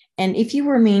time. And if you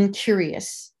remain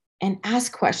curious and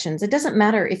ask questions, it doesn't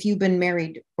matter if you've been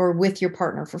married or with your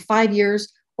partner for 5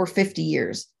 years or 50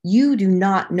 years, you do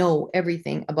not know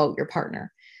everything about your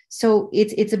partner. So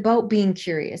it's about being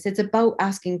curious. It's about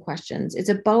asking questions. It's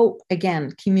about,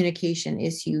 again, communication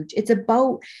is huge. It's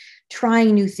about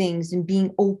trying new things and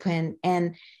being open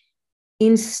and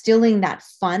instilling that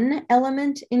fun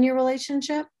element in your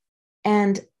relationship,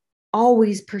 and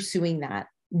always pursuing that.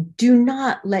 Do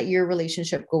not let your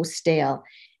relationship go stale.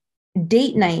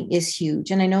 Date night is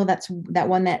huge. And I know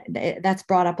that's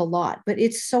brought up a lot, but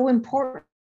it's so important,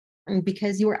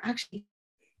 because you are actually,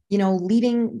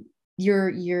 leaving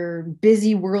your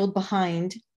busy world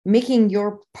behind, making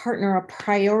your partner a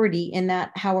priority in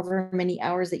that however many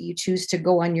hours that you choose to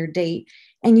go on your date.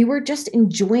 And you were just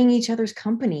enjoying each other's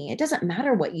company. It doesn't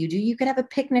matter what you do. You could have a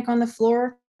picnic on the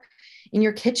floor in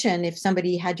your kitchen if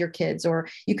somebody had your kids, or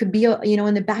you could be,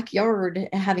 in the backyard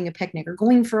having a picnic, or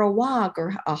going for a walk,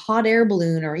 or a hot air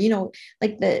balloon, or,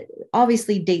 like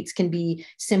obviously dates can be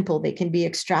simple, they can be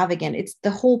extravagant. It's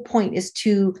the whole point is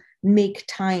to make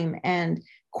time and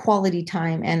quality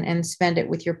time and spend it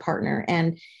with your partner,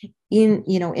 and in,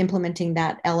 implementing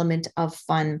that element of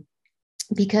fun.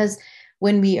 Because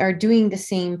when we are doing the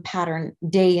same pattern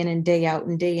day in and day out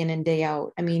and day in and day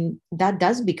out, I mean, that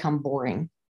does become boring.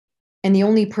 And the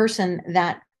only person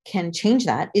that can change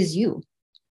that is you.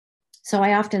 So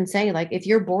I often say, like, if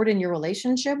you're bored in your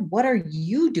relationship, what are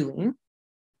you doing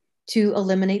to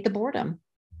eliminate the boredom?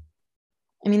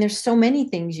 I mean, there's so many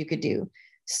things you could do.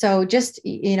 So just,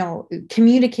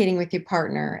 communicating with your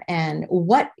partner, and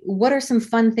what are some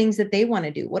fun things that they want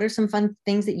to do? What are some fun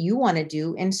things that you want to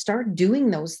do? And start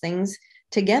doing those things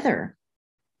together.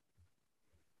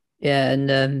 Yeah,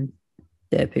 and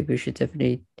yeah, people should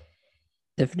definitely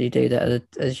do that.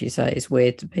 As you say, it's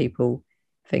weird to people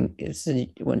think it's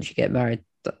once you get married,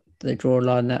 they draw a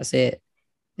line, that's it.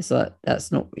 It's like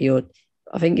that's not your.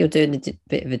 I think you're doing a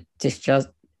bit of a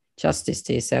justice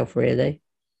to yourself, really.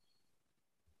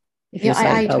 If you're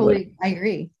saying, I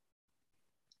agree.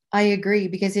 I agree,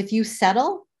 because if you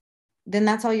settle, then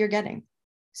that's all you're getting.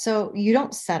 So you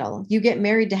don't settle. You get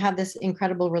married to have this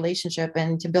incredible relationship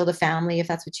and to build a family if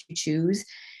that's what you choose.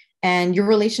 And your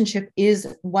relationship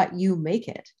is what you make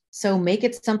it. So make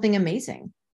it something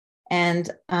amazing.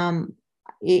 And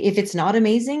if it's not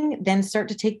amazing, then start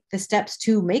to take the steps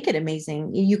to make it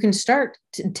amazing. You can start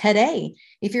today.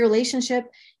 If your relationship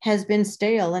has been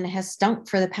stale and it has stunk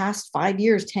for the past 5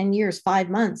 years, 10 years, 5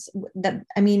 months,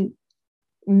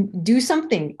 do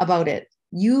something about it.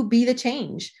 You be the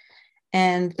change.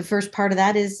 And the first part of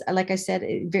that is, like I said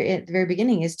at the very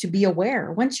beginning, is to be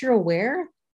aware. Once you're aware,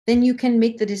 then you can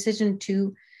make the decision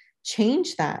to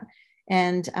change that.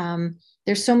 And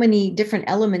there's so many different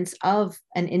elements of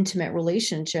an intimate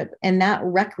relationship, and that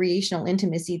recreational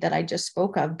intimacy that I just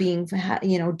spoke of, being,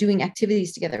 doing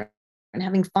activities together and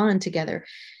having fun together.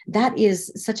 That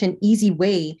is such an easy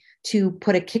way to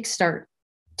put a kickstart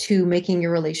to making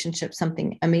your relationship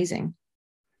something amazing.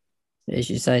 As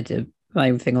you say, the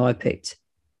main thing I picked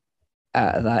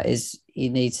out of that is you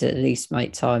need to at least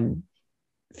make time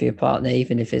for your partner,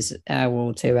 even if it's an hour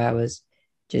or 2 hours,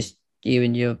 just you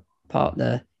and your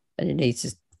partner. And you need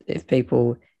to, if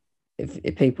people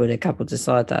in a couple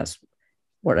decide that's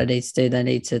what they need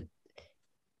to do,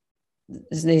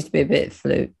 there needs to be a bit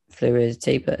of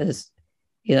fluidity. But as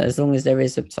long as there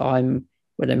is a time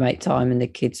where they make time and the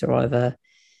kids are either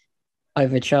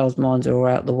over child's minds or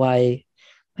out the way,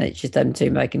 and it's just them two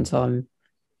making time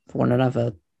for one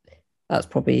another, that's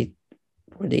probably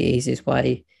the easiest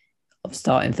way of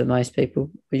starting for most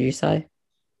people, would you say?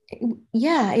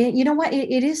 Yeah, you know what?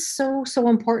 It is so, so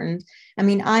important. I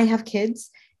mean, I have kids,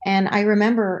 and I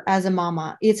remember as a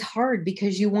mama, it's hard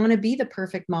because you want to be the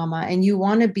perfect mama, and you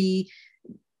want to be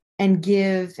and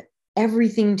give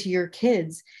everything to your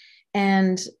kids.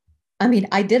 And I mean,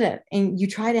 I did it. And you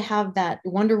try to have that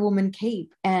Wonder Woman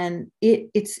cape, and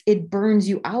it burns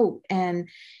you out. And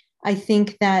I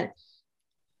think that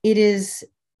it is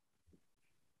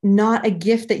not a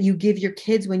gift that you give your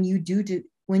kids when you do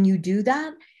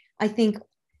that. I think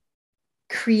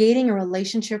creating a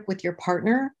relationship with your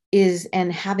partner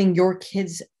and having your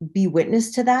kids be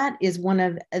witness to that is one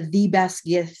of the best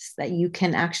gifts that you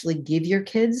can actually give your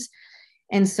kids.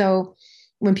 And so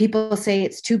when people say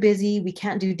it's too busy, we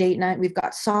can't do date night, we've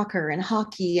got soccer and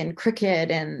hockey and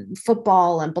cricket and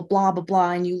football and blah, blah, blah,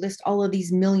 blah, and you list all of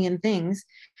these million things.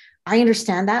 I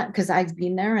understand that because I've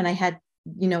been there, and I had,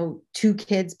 2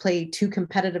 kids play 2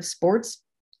 competitive sports.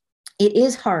 It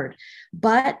is hard.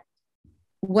 But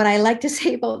what I like to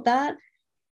say about that,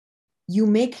 you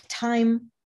make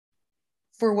time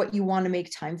for what you want to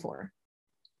make time for.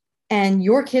 And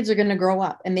your kids are going to grow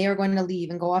up, and they are going to leave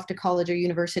and go off to college or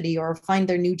university or find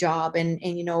their new job and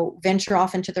venture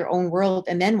off into their own world.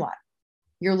 And then what?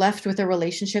 You're left with a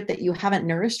relationship that you haven't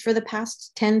nourished for the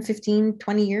past 10, 15,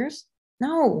 20 years?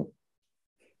 No.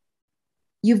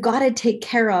 You've got to take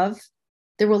care of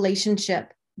the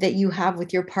relationship that you have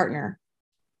with your partner.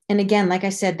 And again, like I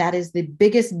said, that is the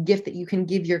biggest gift that you can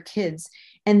give your kids.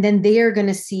 And then they are going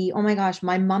to see, oh my gosh,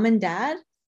 my mom and dad,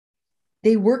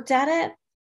 they worked at it.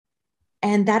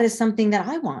 And that is something that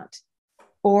I want.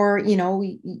 Or,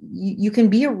 you can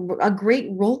be a great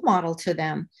role model to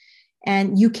them,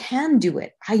 and you can do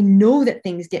it. I know that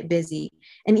things get busy.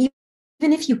 And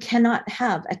even if you cannot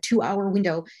have a 2-hour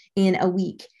window in a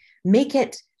week, make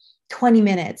it 20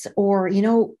 minutes, or,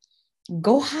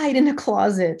 go hide in a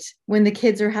closet when the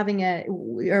kids are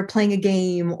or playing a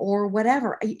game or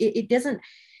whatever. It doesn't,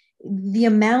 the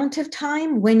amount of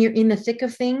time when you're in the thick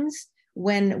of things,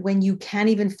 when you can't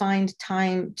even find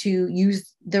time to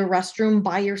use the restroom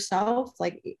by yourself,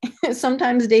 like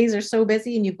sometimes days are so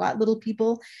busy and you've got little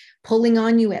people pulling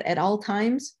on you at all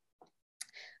times.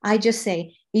 I just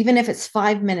say, even if it's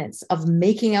 5 minutes of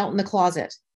making out in the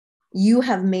closet, you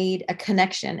have made a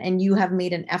connection and you have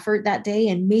made an effort that day.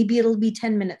 And maybe it'll be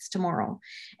 10 minutes tomorrow.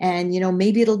 And,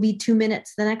 maybe it'll be 2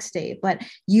 minutes the next day, but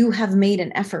you have made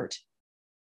an effort.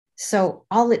 So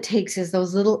all it takes is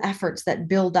those little efforts that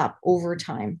build up over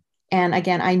time. And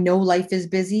again, I know life is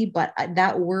busy, but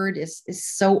that word is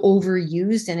so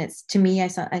overused. And it's, to me, I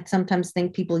sometimes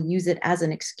think people use it as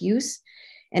an excuse,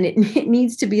 and it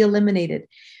needs to be eliminated.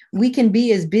 We can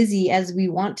be as busy as we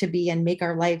want to be and make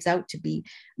our lives out to be,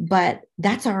 but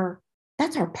that's our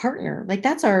partner. Like,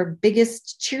 that's our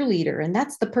biggest cheerleader. And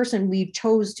that's the person we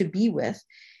chose to be with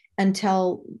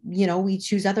until, we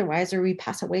choose otherwise, or we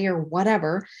pass away or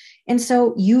whatever. And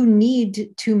so you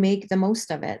need to make the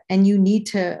most of it, and you need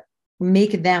to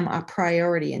make them a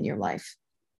priority in your life.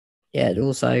 Yeah, and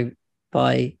also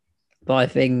by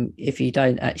thing, if you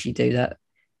don't actually do that,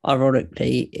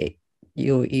 ironically,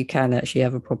 you can actually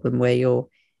have a problem where your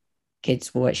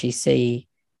kids will actually see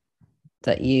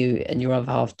that you and your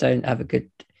other half don't have a good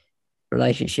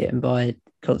relationship, and by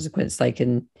consequence, they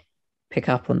can pick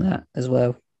up on that as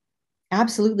well.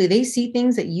 Absolutely. They see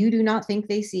things that you do not think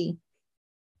they see,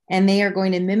 and they are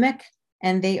going to mimic,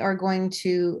 and they are going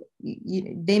to,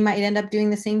 they might end up doing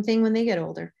the same thing when they get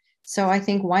older. So I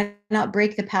think, why not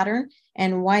break the pattern,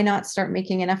 and why not start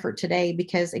making an effort today?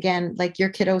 Because again, like, your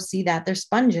kiddos see that, they're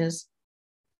sponges.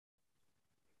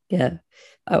 Yeah.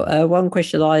 One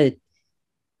question I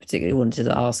particularly wanted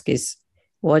to ask is,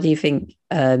 why do you think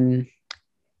an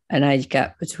age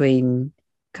gap between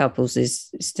couples is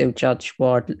still judged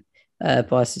widely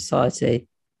by society?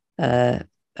 And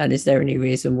is there any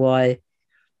reason why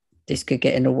this could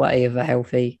get in the way of a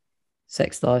healthy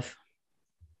sex life?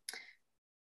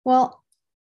 Well,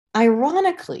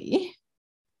 ironically,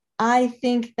 I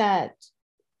think that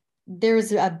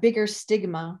there's a bigger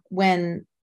stigma when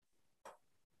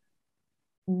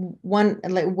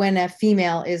a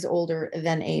female is older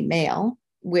than a male,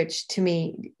 which to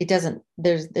me, it doesn't,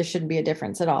 there shouldn't be a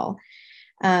difference at all.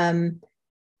 I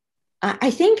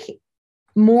think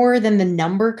more than the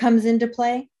number comes into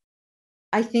play.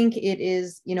 I think it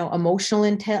is, emotional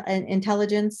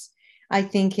intelligence. I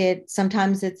think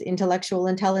sometimes it's intellectual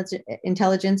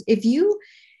intelligence. If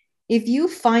you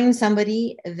find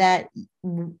somebody that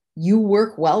you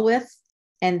work well with,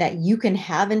 and that you can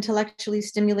have intellectually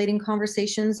stimulating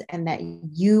conversations, and that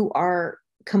you are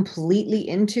completely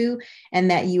into, and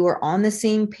that you are on the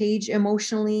same page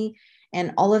emotionally,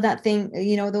 and all of that thing,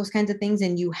 those kinds of things,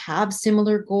 and you have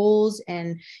similar goals,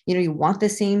 and, you want the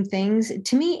same things,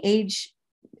 to me, age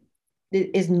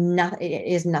is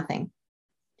nothing.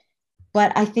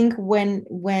 But I think when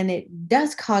it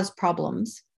does cause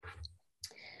problems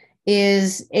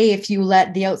is, if you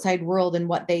let the outside world and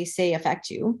what they say affect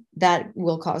you, that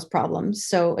will cause problems.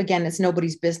 So again, it's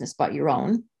nobody's business but your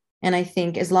own. And I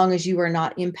think as long as you are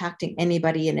not impacting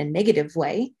anybody in a negative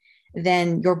way,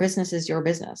 then your business is your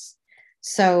business.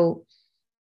 So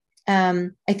I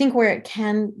think where it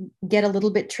can get a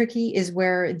little bit tricky is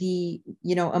where the,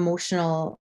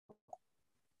 emotional,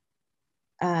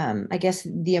 I guess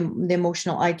the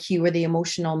emotional IQ or the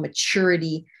emotional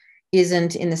maturity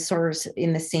isn't in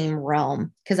the same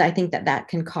realm, because I think that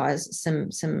can cause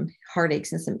some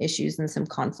heartaches and some issues and some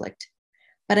conflict.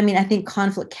 But I mean, I think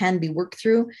conflict can be worked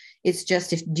through. It's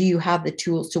just, do you have the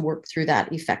tools to work through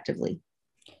that effectively?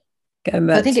 So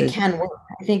I think it can work.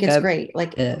 I think it's great.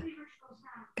 Like, go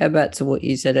back to what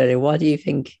you said earlier. Why do you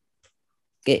think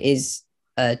it is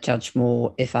judged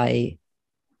more if a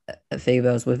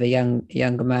female's with a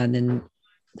younger man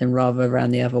than rather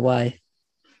around the other way?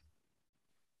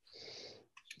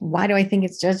 Why do I think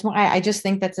it's judged more? I just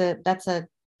think that's a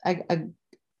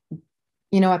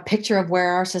picture of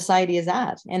where our society is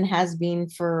at, and has been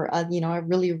for a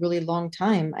really, really long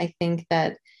time. I think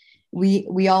that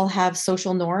we all have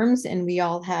social norms, and we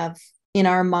all have in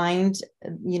our mind,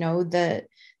 the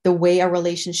way a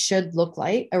relationship should look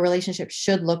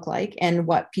like, and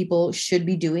what people should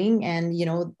be doing. And,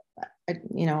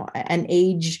 an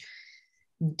age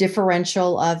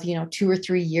differential of 2 or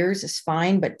 3 years is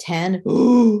fine, but 10,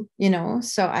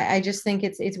 so I just think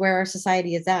it's where our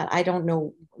society is at. I don't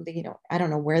know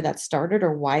where that started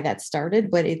or why that started,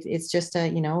 but it's just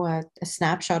a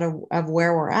snapshot of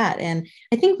where we're at. And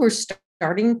I think we're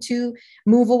starting to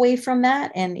move away from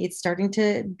that, and it's starting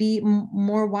to be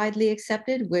more widely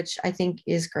accepted, which I think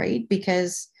is great,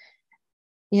 because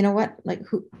you know what, like,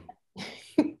 who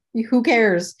Who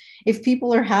cares if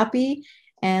people are happy?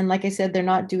 And like I said, they're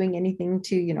not doing anything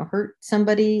to, hurt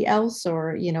somebody else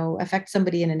or, affect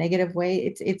somebody in a negative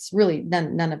way. It's really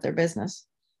none of their business.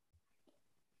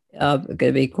 I'm going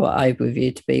to be quite open with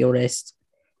you, to be honest.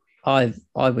 I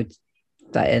would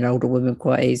date an older woman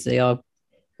quite easily.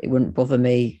 It wouldn't bother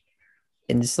me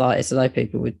in the slightest. I know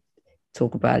people would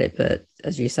talk about it, but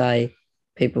as you say,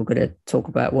 people are going to talk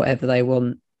about whatever they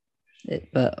want.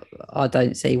 But I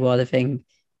don't see why the thing.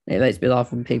 It makes me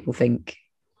laugh when people think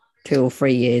 2 or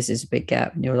 3 years is a big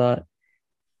gap, and you're like,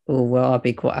 oh well, I'd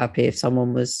be quite happy if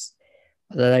someone was,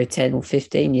 I don't know, 10 or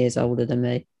 15 years older than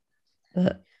me.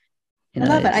 But I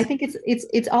love it. I think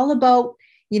it's all about,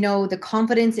 the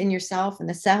confidence in yourself and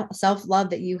the self-love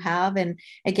that you have. And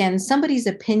again, somebody's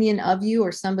opinion of you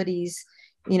or somebody's,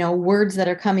 words that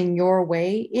are coming your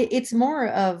way. It's more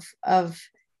how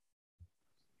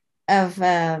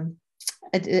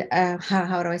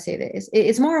do I say this?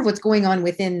 It's more of what's going on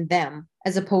within them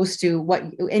as opposed to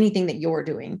anything that you're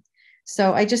doing.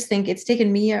 So I just think it's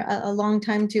taken me a long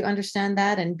time to understand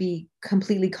that and be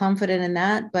completely confident in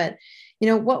that. But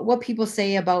what people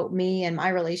say about me and my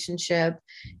relationship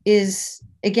is,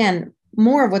 again,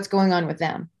 more of what's going on with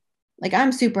them. Like,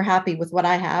 I'm super happy with what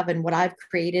I have and what I've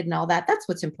created and all that. That's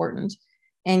what's important.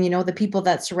 And the people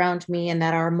that surround me and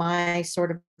that are my sort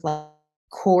of like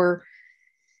core,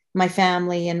 my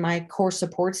family and my core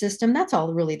support system, that's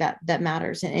all really that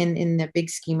matters in the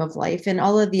big scheme of life. And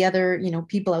all of the other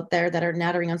people out there that are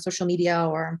nattering on social media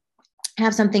or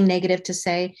have something negative to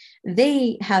say,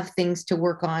 they have things to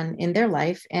work on in their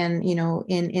life and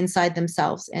inside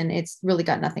themselves, and it's really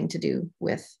got nothing to do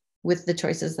with the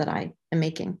choices that I am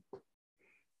making.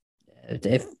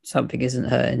 If something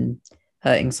isn't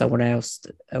hurting someone else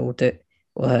or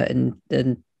hurting,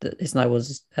 then it's no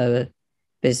one's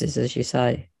business, as you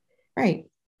say. Right.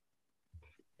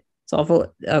 So I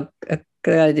thought I'd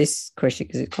go this question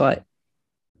because it's quite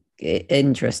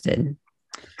interesting.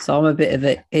 So I'm a bit of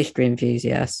a history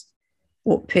enthusiast.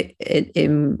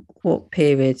 In what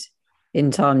period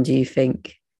in time do you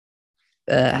think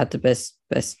had the best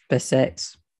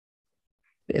sex?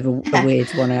 Bit of a weird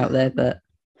one out there, but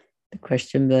the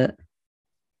question, but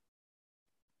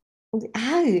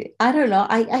I don't know.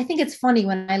 I think it's funny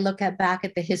when I look back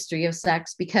at the history of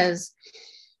sex because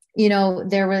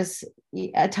there was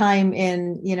a time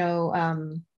in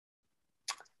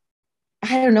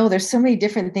I don't know. There's so many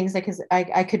different things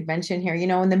I could mention here.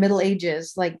 In the Middle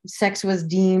Ages, like sex was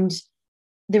deemed,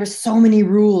 there were so many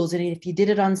rules. And if you did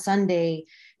it on Sunday,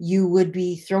 you would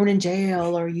be thrown in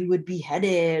jail or you would be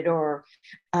beheaded. Or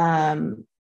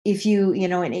if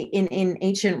in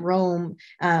ancient Rome,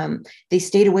 they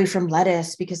stayed away from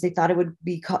lettuce because they thought it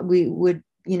would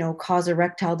cause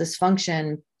erectile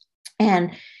dysfunction.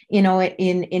 And in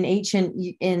ancient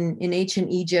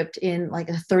Egypt, in like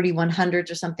the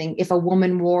 3100s or something, if a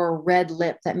woman wore a red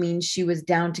lip, that means she was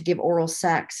down to give oral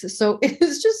sex. So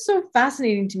it's just so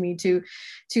fascinating to me to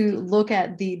look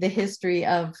at the history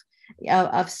of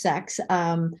sex.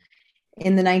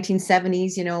 In the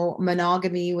 1970s,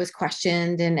 monogamy was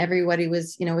questioned, and everybody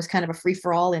was kind of a free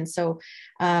for all. And so,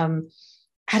 I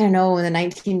don't know, in the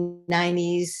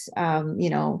 1990s,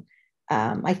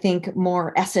 I think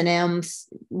more S&M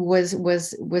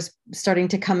was starting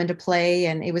to come into play,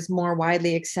 and it was more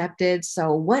widely accepted.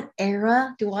 So what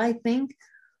era do I think?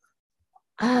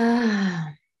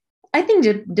 I think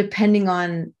depending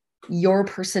on your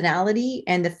personality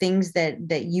and the things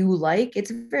that you like,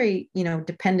 it's very,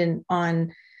 dependent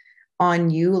on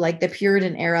you. Like the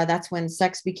Puritan era, that's when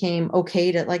sex became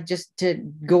okay to just to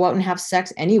go out and have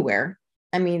sex anywhere.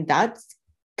 I mean, that's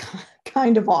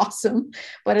kind of awesome,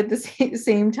 but at the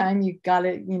same time, you got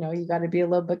to be a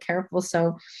little bit careful.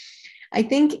 So I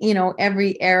think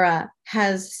every era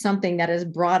has something that has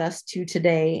brought us to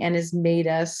today and has made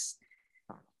us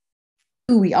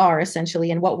who we are,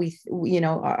 essentially, and what we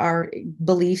our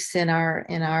beliefs and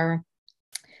our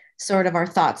sort of our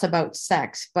thoughts about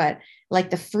sex. But like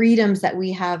the freedoms that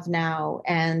we have now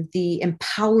and the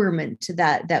empowerment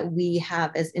that we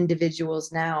have as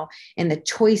individuals now, and the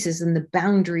choices and the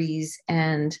boundaries,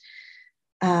 and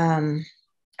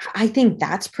I think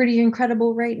that's pretty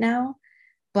incredible right now.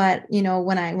 But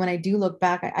when I do look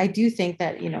back, I do think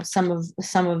that some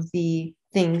of the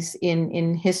things in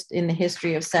the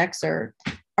history of sex are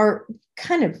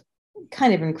kind of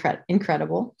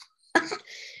incredible.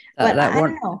 But I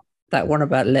don't know. That one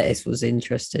about lettuce was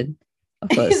interesting.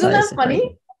 Isn't that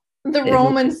funny? The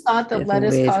Romans thought that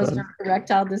lettuce caused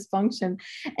erectile dysfunction.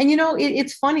 And,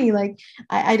 it's funny, like,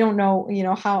 I don't know,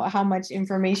 how much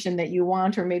information that you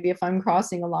want, or maybe if I'm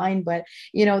crossing a line, but,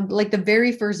 like the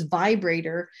very first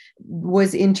vibrator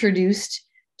was introduced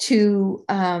to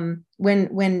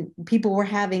when people were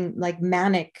having like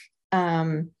manic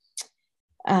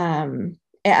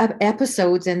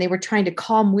episodes and they were trying to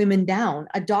calm women down,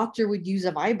 a doctor would use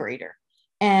a vibrator,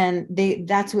 and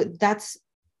that's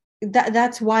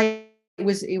why it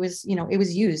was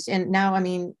used. And now, I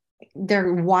mean,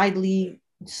 they're widely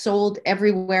sold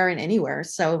everywhere and anywhere.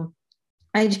 So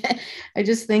I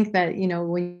just think that,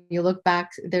 when you look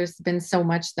back, there's been so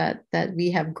much that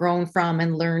we have grown from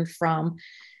and learned from,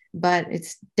 but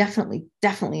it's definitely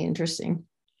interesting.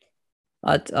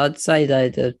 I'd say though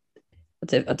that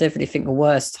I definitely think the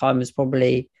worst time was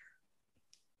probably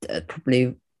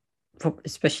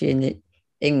especially in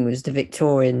England, was the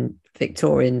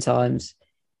Victorian times,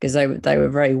 because they were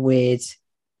very weird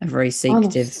and very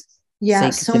secretive.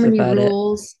 So many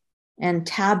rules and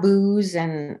taboos,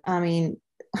 and I mean,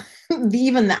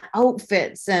 even the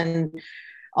outfits and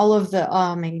all of the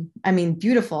I mean,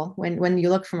 beautiful when you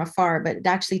look from afar, but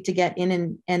actually to get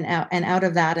in and out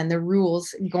of that, and the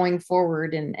rules going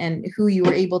forward, and who you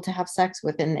were able to have sex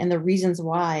with, and the reasons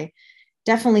why,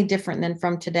 definitely different than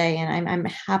from today. And I'm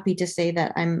happy to say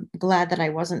that I'm glad that I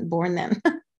wasn't born then.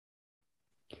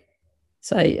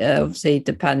 So obviously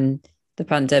the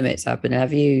pandemic's happened.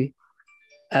 Have you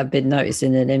been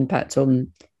noticing an impact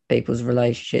on people's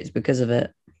relationships because of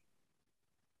it?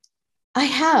 I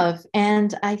have.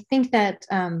 And I think that,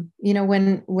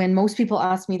 when most people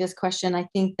ask me this question, I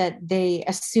think that they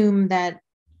assume that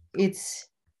it's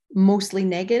mostly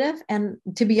negative. And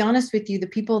to be honest with you, the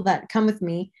people that come with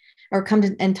me or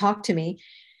and talk to me,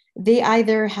 they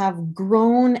either have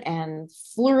grown and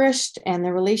flourished and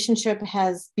the relationship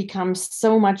has become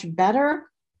so much better.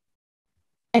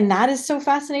 And that is so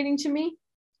fascinating to me.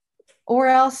 Or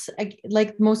else,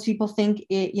 like most people think,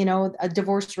 the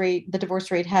divorce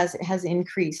rate has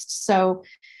increased. So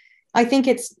I think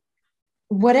it's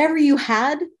whatever you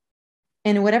had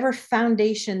and whatever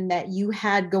foundation that you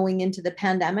had going into the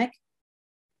pandemic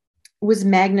was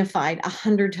magnified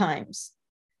 100 times.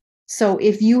 So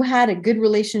if you had a good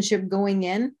relationship going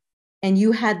in and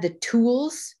you had the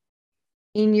tools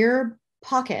in your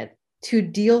pocket to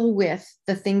deal with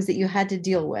the things that you had to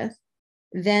deal with,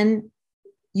 then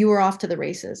you were off to the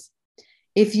races.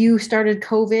 If you started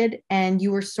COVID and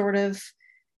you were sort of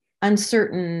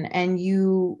uncertain and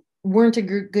you weren't a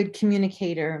good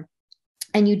communicator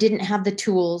and you didn't have the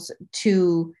tools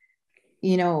to,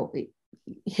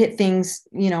 hit things,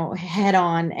 head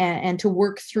on, and to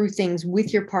work through things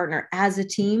with your partner as a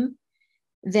team,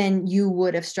 then you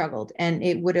would have struggled and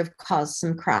it would have caused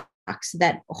some cracks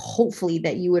that hopefully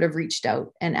that you would have reached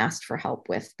out and asked for help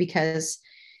with, because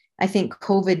I think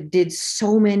COVID did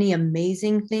so many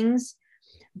amazing things,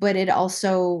 but it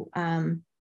also,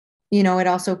 it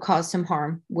also caused some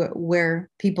harm where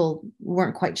people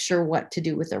weren't quite sure what to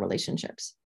do with their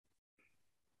relationships.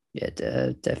 Yeah,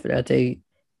 definitely. I do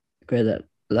agree that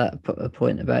a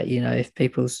point about, if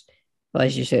people's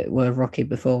relationships were rocky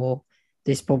before,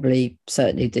 this probably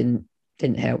certainly didn't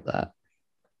help that.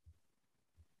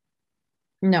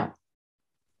 No.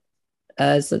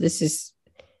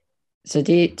 So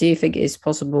do you think it's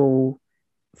possible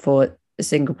for a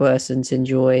single person to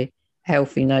enjoy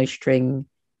healthy, no string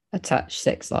attached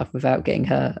sex life without getting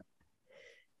hurt?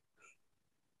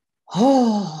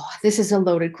 Oh, this is a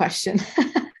loaded question.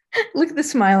 Look at the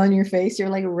smile on your face. You're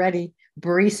like ready,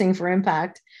 bracing for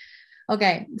impact.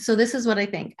 Okay, so this is what I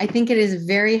think. I think it is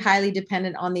very highly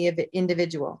dependent on the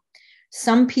individual.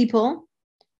 Some people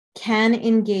can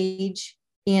engage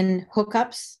in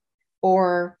hookups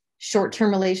or short-term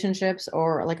relationships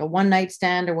or like a one-night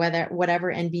stand or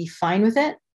whatever and be fine with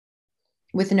it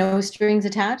with no strings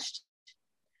attached.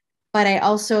 But I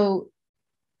also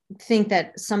think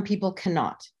that some people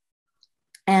cannot.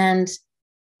 And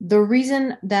the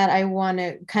reason that I want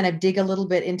to kind of dig a little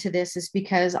bit into this is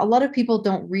because a lot of people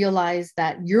don't realize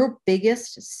that your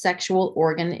biggest sexual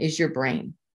organ is your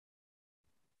brain.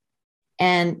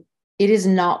 And it is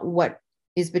not what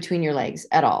is between your legs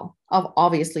at all.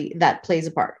 Obviously, that plays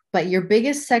a part, but your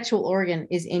biggest sexual organ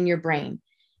is in your brain.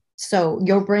 So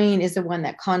your brain is the one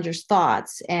that conjures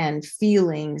thoughts and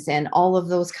feelings and all of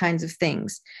those kinds of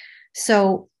things.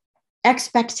 So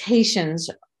expectations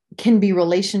can be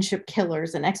relationship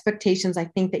killers, and expectations, I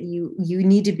think that you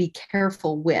need to be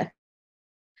careful with.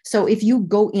 So if you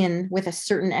go in with a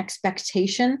certain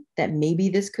expectation that maybe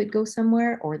this could go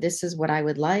somewhere, or this is what I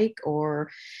would like, or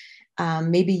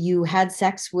maybe you had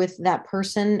sex with that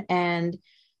person and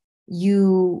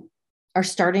you are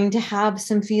starting to have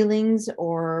some feelings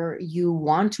or you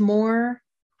want more,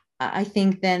 I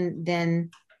think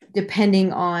then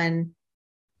depending on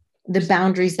the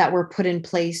boundaries that were put in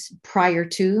place prior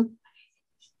to,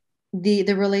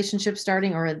 the relationship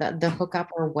starting, or the hookup,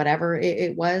 or whatever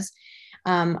it was,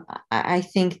 I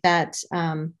think that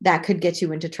that could get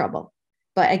you into trouble.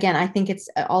 But again, I think it's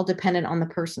all dependent on the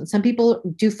person. Some people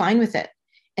do fine with it.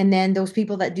 And then those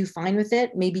people that do fine with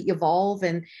it maybe evolve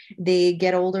and they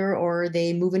get older, or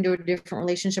they move into a different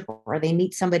relationship, or they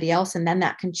meet somebody else, and then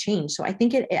that can change. So I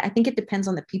think it depends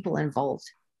on the people involved.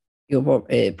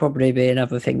 It'd probably be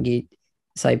another thing you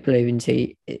say blue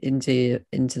into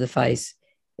the face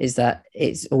is that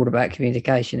it's all about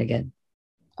communication again.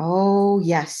 Oh,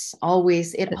 yes,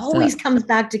 always. It It's always that comes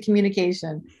back to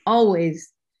communication.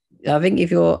 Always. I think if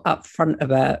you're upfront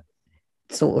about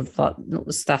sort of like not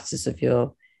the status of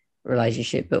your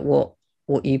relationship, but what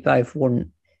you both want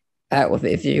out of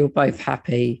it. If you're both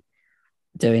happy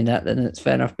doing that, then it's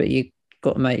fair enough. But you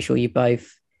got to make sure you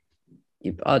both.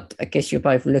 I guess you're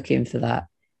both looking for that,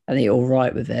 and you're all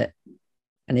right with it.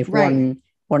 And if Right.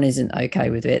 one isn't okay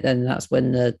with it, then that's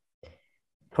when the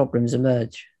problems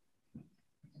emerge.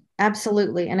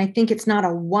 Absolutely. And I think it's not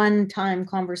a one-time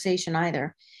conversation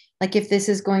either. Like if this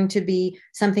is going to be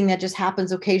something that just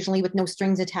happens occasionally with no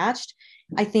strings attached,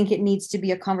 I think it needs to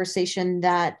be a conversation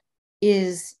that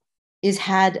is is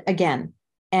had again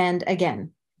and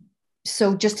again.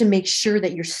 So just to make sure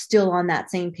that you're still on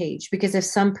that same page, because if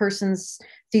some person's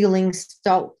feelings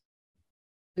start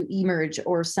emerge,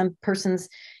 or some person's,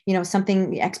 something,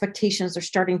 the expectations are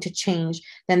starting to change,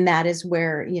 then that is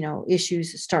where,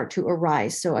 issues start to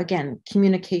arise. So again,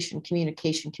 communication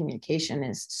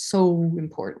is so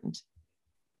important.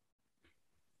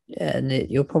 Yeah,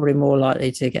 and you're probably more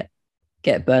likely to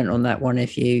get burnt on that one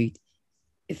if you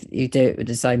do it with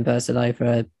the same person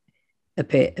over a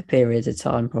period of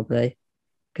time, probably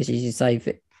because you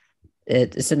say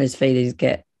as soon as feelings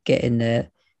get in there,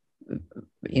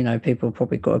 people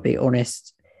probably got to be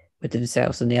honest with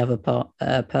themselves and the other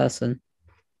person.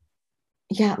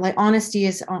 Yeah, like honesty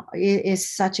is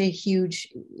such a huge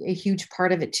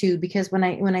part of it too, because when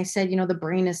I said, the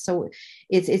brain is so,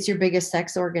 it's your biggest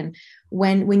sex organ.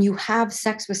 When you have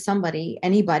sex with somebody,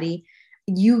 anybody,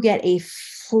 you get a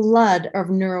flood of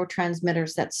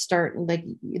neurotransmitters that start, like,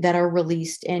 that are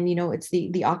released, and it's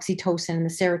the oxytocin and the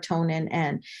serotonin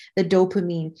and the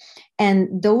dopamine,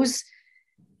 and those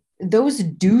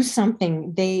do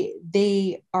something.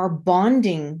 They are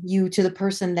bonding you to the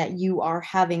person that you are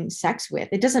having sex with.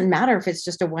 It doesn't matter if it's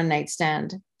just a one night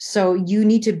stand. So you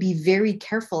need to be very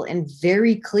careful and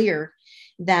very clear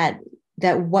that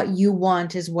what you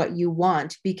want is what you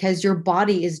want, because your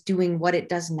body is doing what it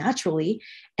does naturally,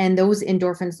 and those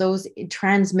endorphins, those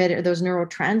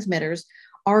neurotransmitters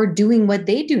are doing what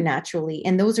they do naturally,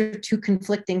 and those are two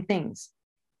conflicting things,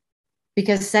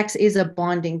 because sex is a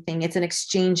bonding thing. It's an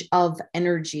exchange of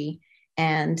energy,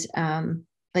 and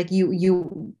like you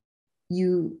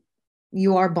are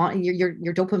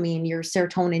your dopamine, your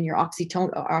serotonin, your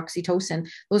oxytocin.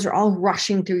 Those are all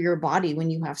rushing through your body when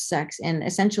you have sex, and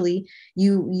essentially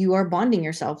you are bonding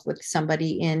yourself with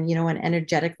somebody in an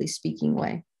energetically speaking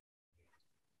way.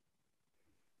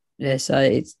 Yeah, so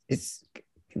it's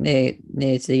near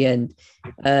to the end.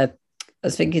 I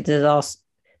was thinking the last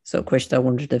sort of question I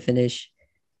wanted to finish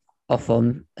off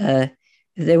on. If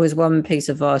there was one piece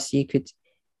of advice you could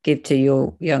give to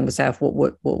your younger self,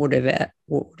 what would it have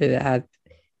what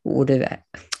would it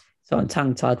so I'm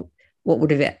tongue tied. What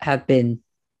would it have been?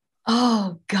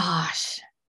 Oh gosh,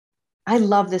 I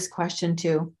love this question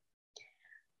too.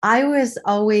 I was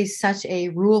always such a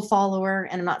rule follower,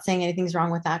 and I'm not saying anything's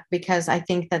wrong with that, because I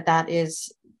think that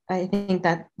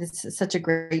this is such a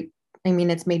great, I mean,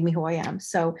 it's made me who I am.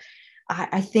 So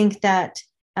I think that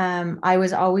I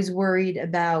was always worried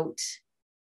about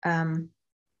um,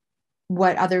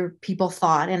 what other people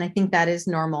thought. And I think that is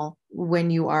normal when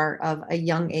you are of a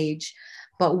young age.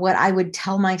 But what I would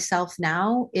tell myself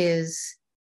now is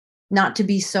not to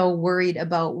be so worried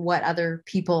about what other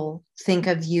people think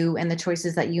of you and the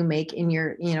choices that you make in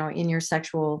your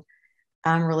sexual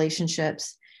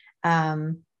relationships.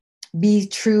 Um, be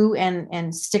true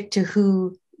and stick to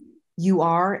who you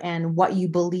are and what you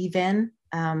believe in.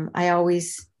 I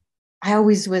always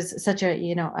was such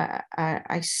a,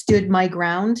 I stood my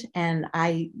ground, and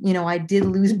I did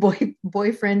lose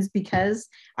boyfriends because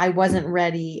I wasn't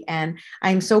ready. And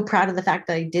I'm so proud of the fact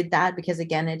that I did that, because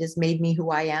again, it has made me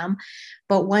who I am.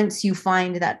 But once you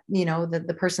find that,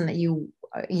 the person that you,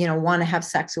 want to have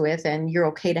sex with, and you're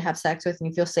okay to have sex with, and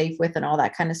you feel safe with, and all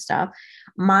that kind of stuff,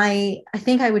 I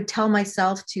think I would tell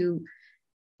myself to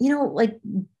like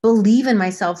believe in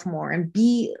myself more and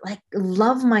be like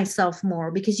love myself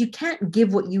more, because you can't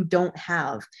give what you don't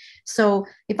have. So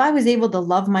if I was able to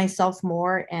love myself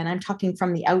more, and I'm talking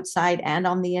from the outside and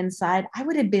on the inside, I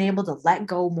would have been able to let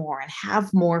go more and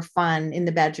have more fun in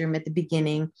the bedroom at the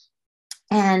beginning,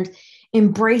 and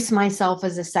embrace myself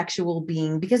as a sexual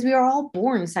being, because we are all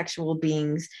born sexual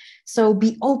beings. So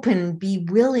be open, be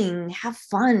willing, have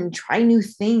fun, try new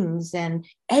things, and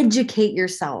educate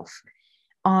yourself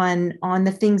on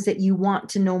the things that you want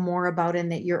to know more about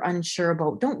and that you're unsure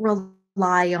about. Don't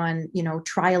rely on,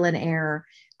 trial and error.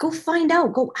 Go find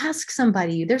out, go ask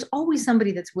somebody. There's always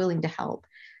somebody that's willing to help.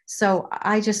 So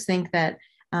I just think that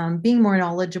being more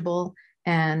knowledgeable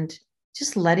and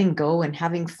just letting go and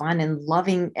having fun and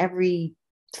loving every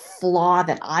flaw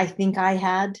that I think I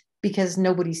had, because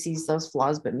nobody sees those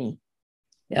flaws but me.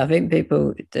 Yeah, I think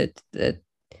people that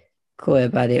coy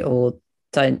about it or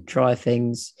don't try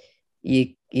things,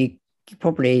 you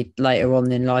probably later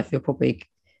on in life you're probably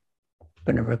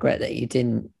going to regret that you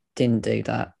didn't do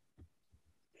that.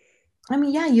 I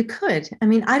mean, yeah, you could. I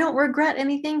mean, I don't regret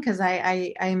anything because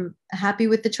I'm happy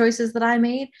with the choices that I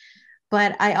made,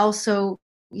 but I also,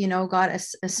 got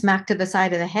a smack to the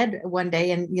side of the head one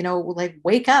day, and like,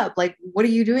 wake up, like, what are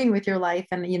you doing with your life?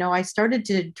 And I started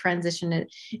to transition it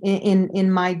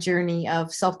in my journey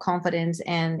of self-confidence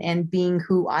and being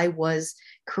who I was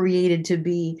created to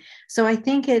be. So I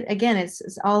think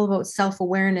it's all about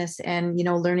self-awareness and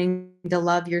learning to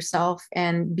love yourself.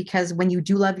 And because when you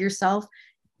do love yourself,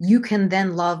 you can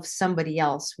then love somebody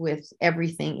else with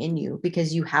everything in you,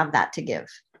 because you have that to give.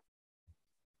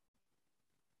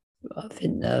 I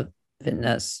think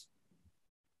that's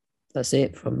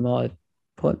it from my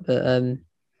point. But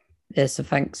yeah, so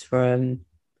thanks for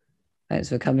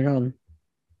coming on.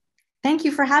 Thank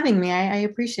you for having me. I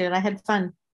appreciate it. I had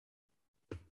fun.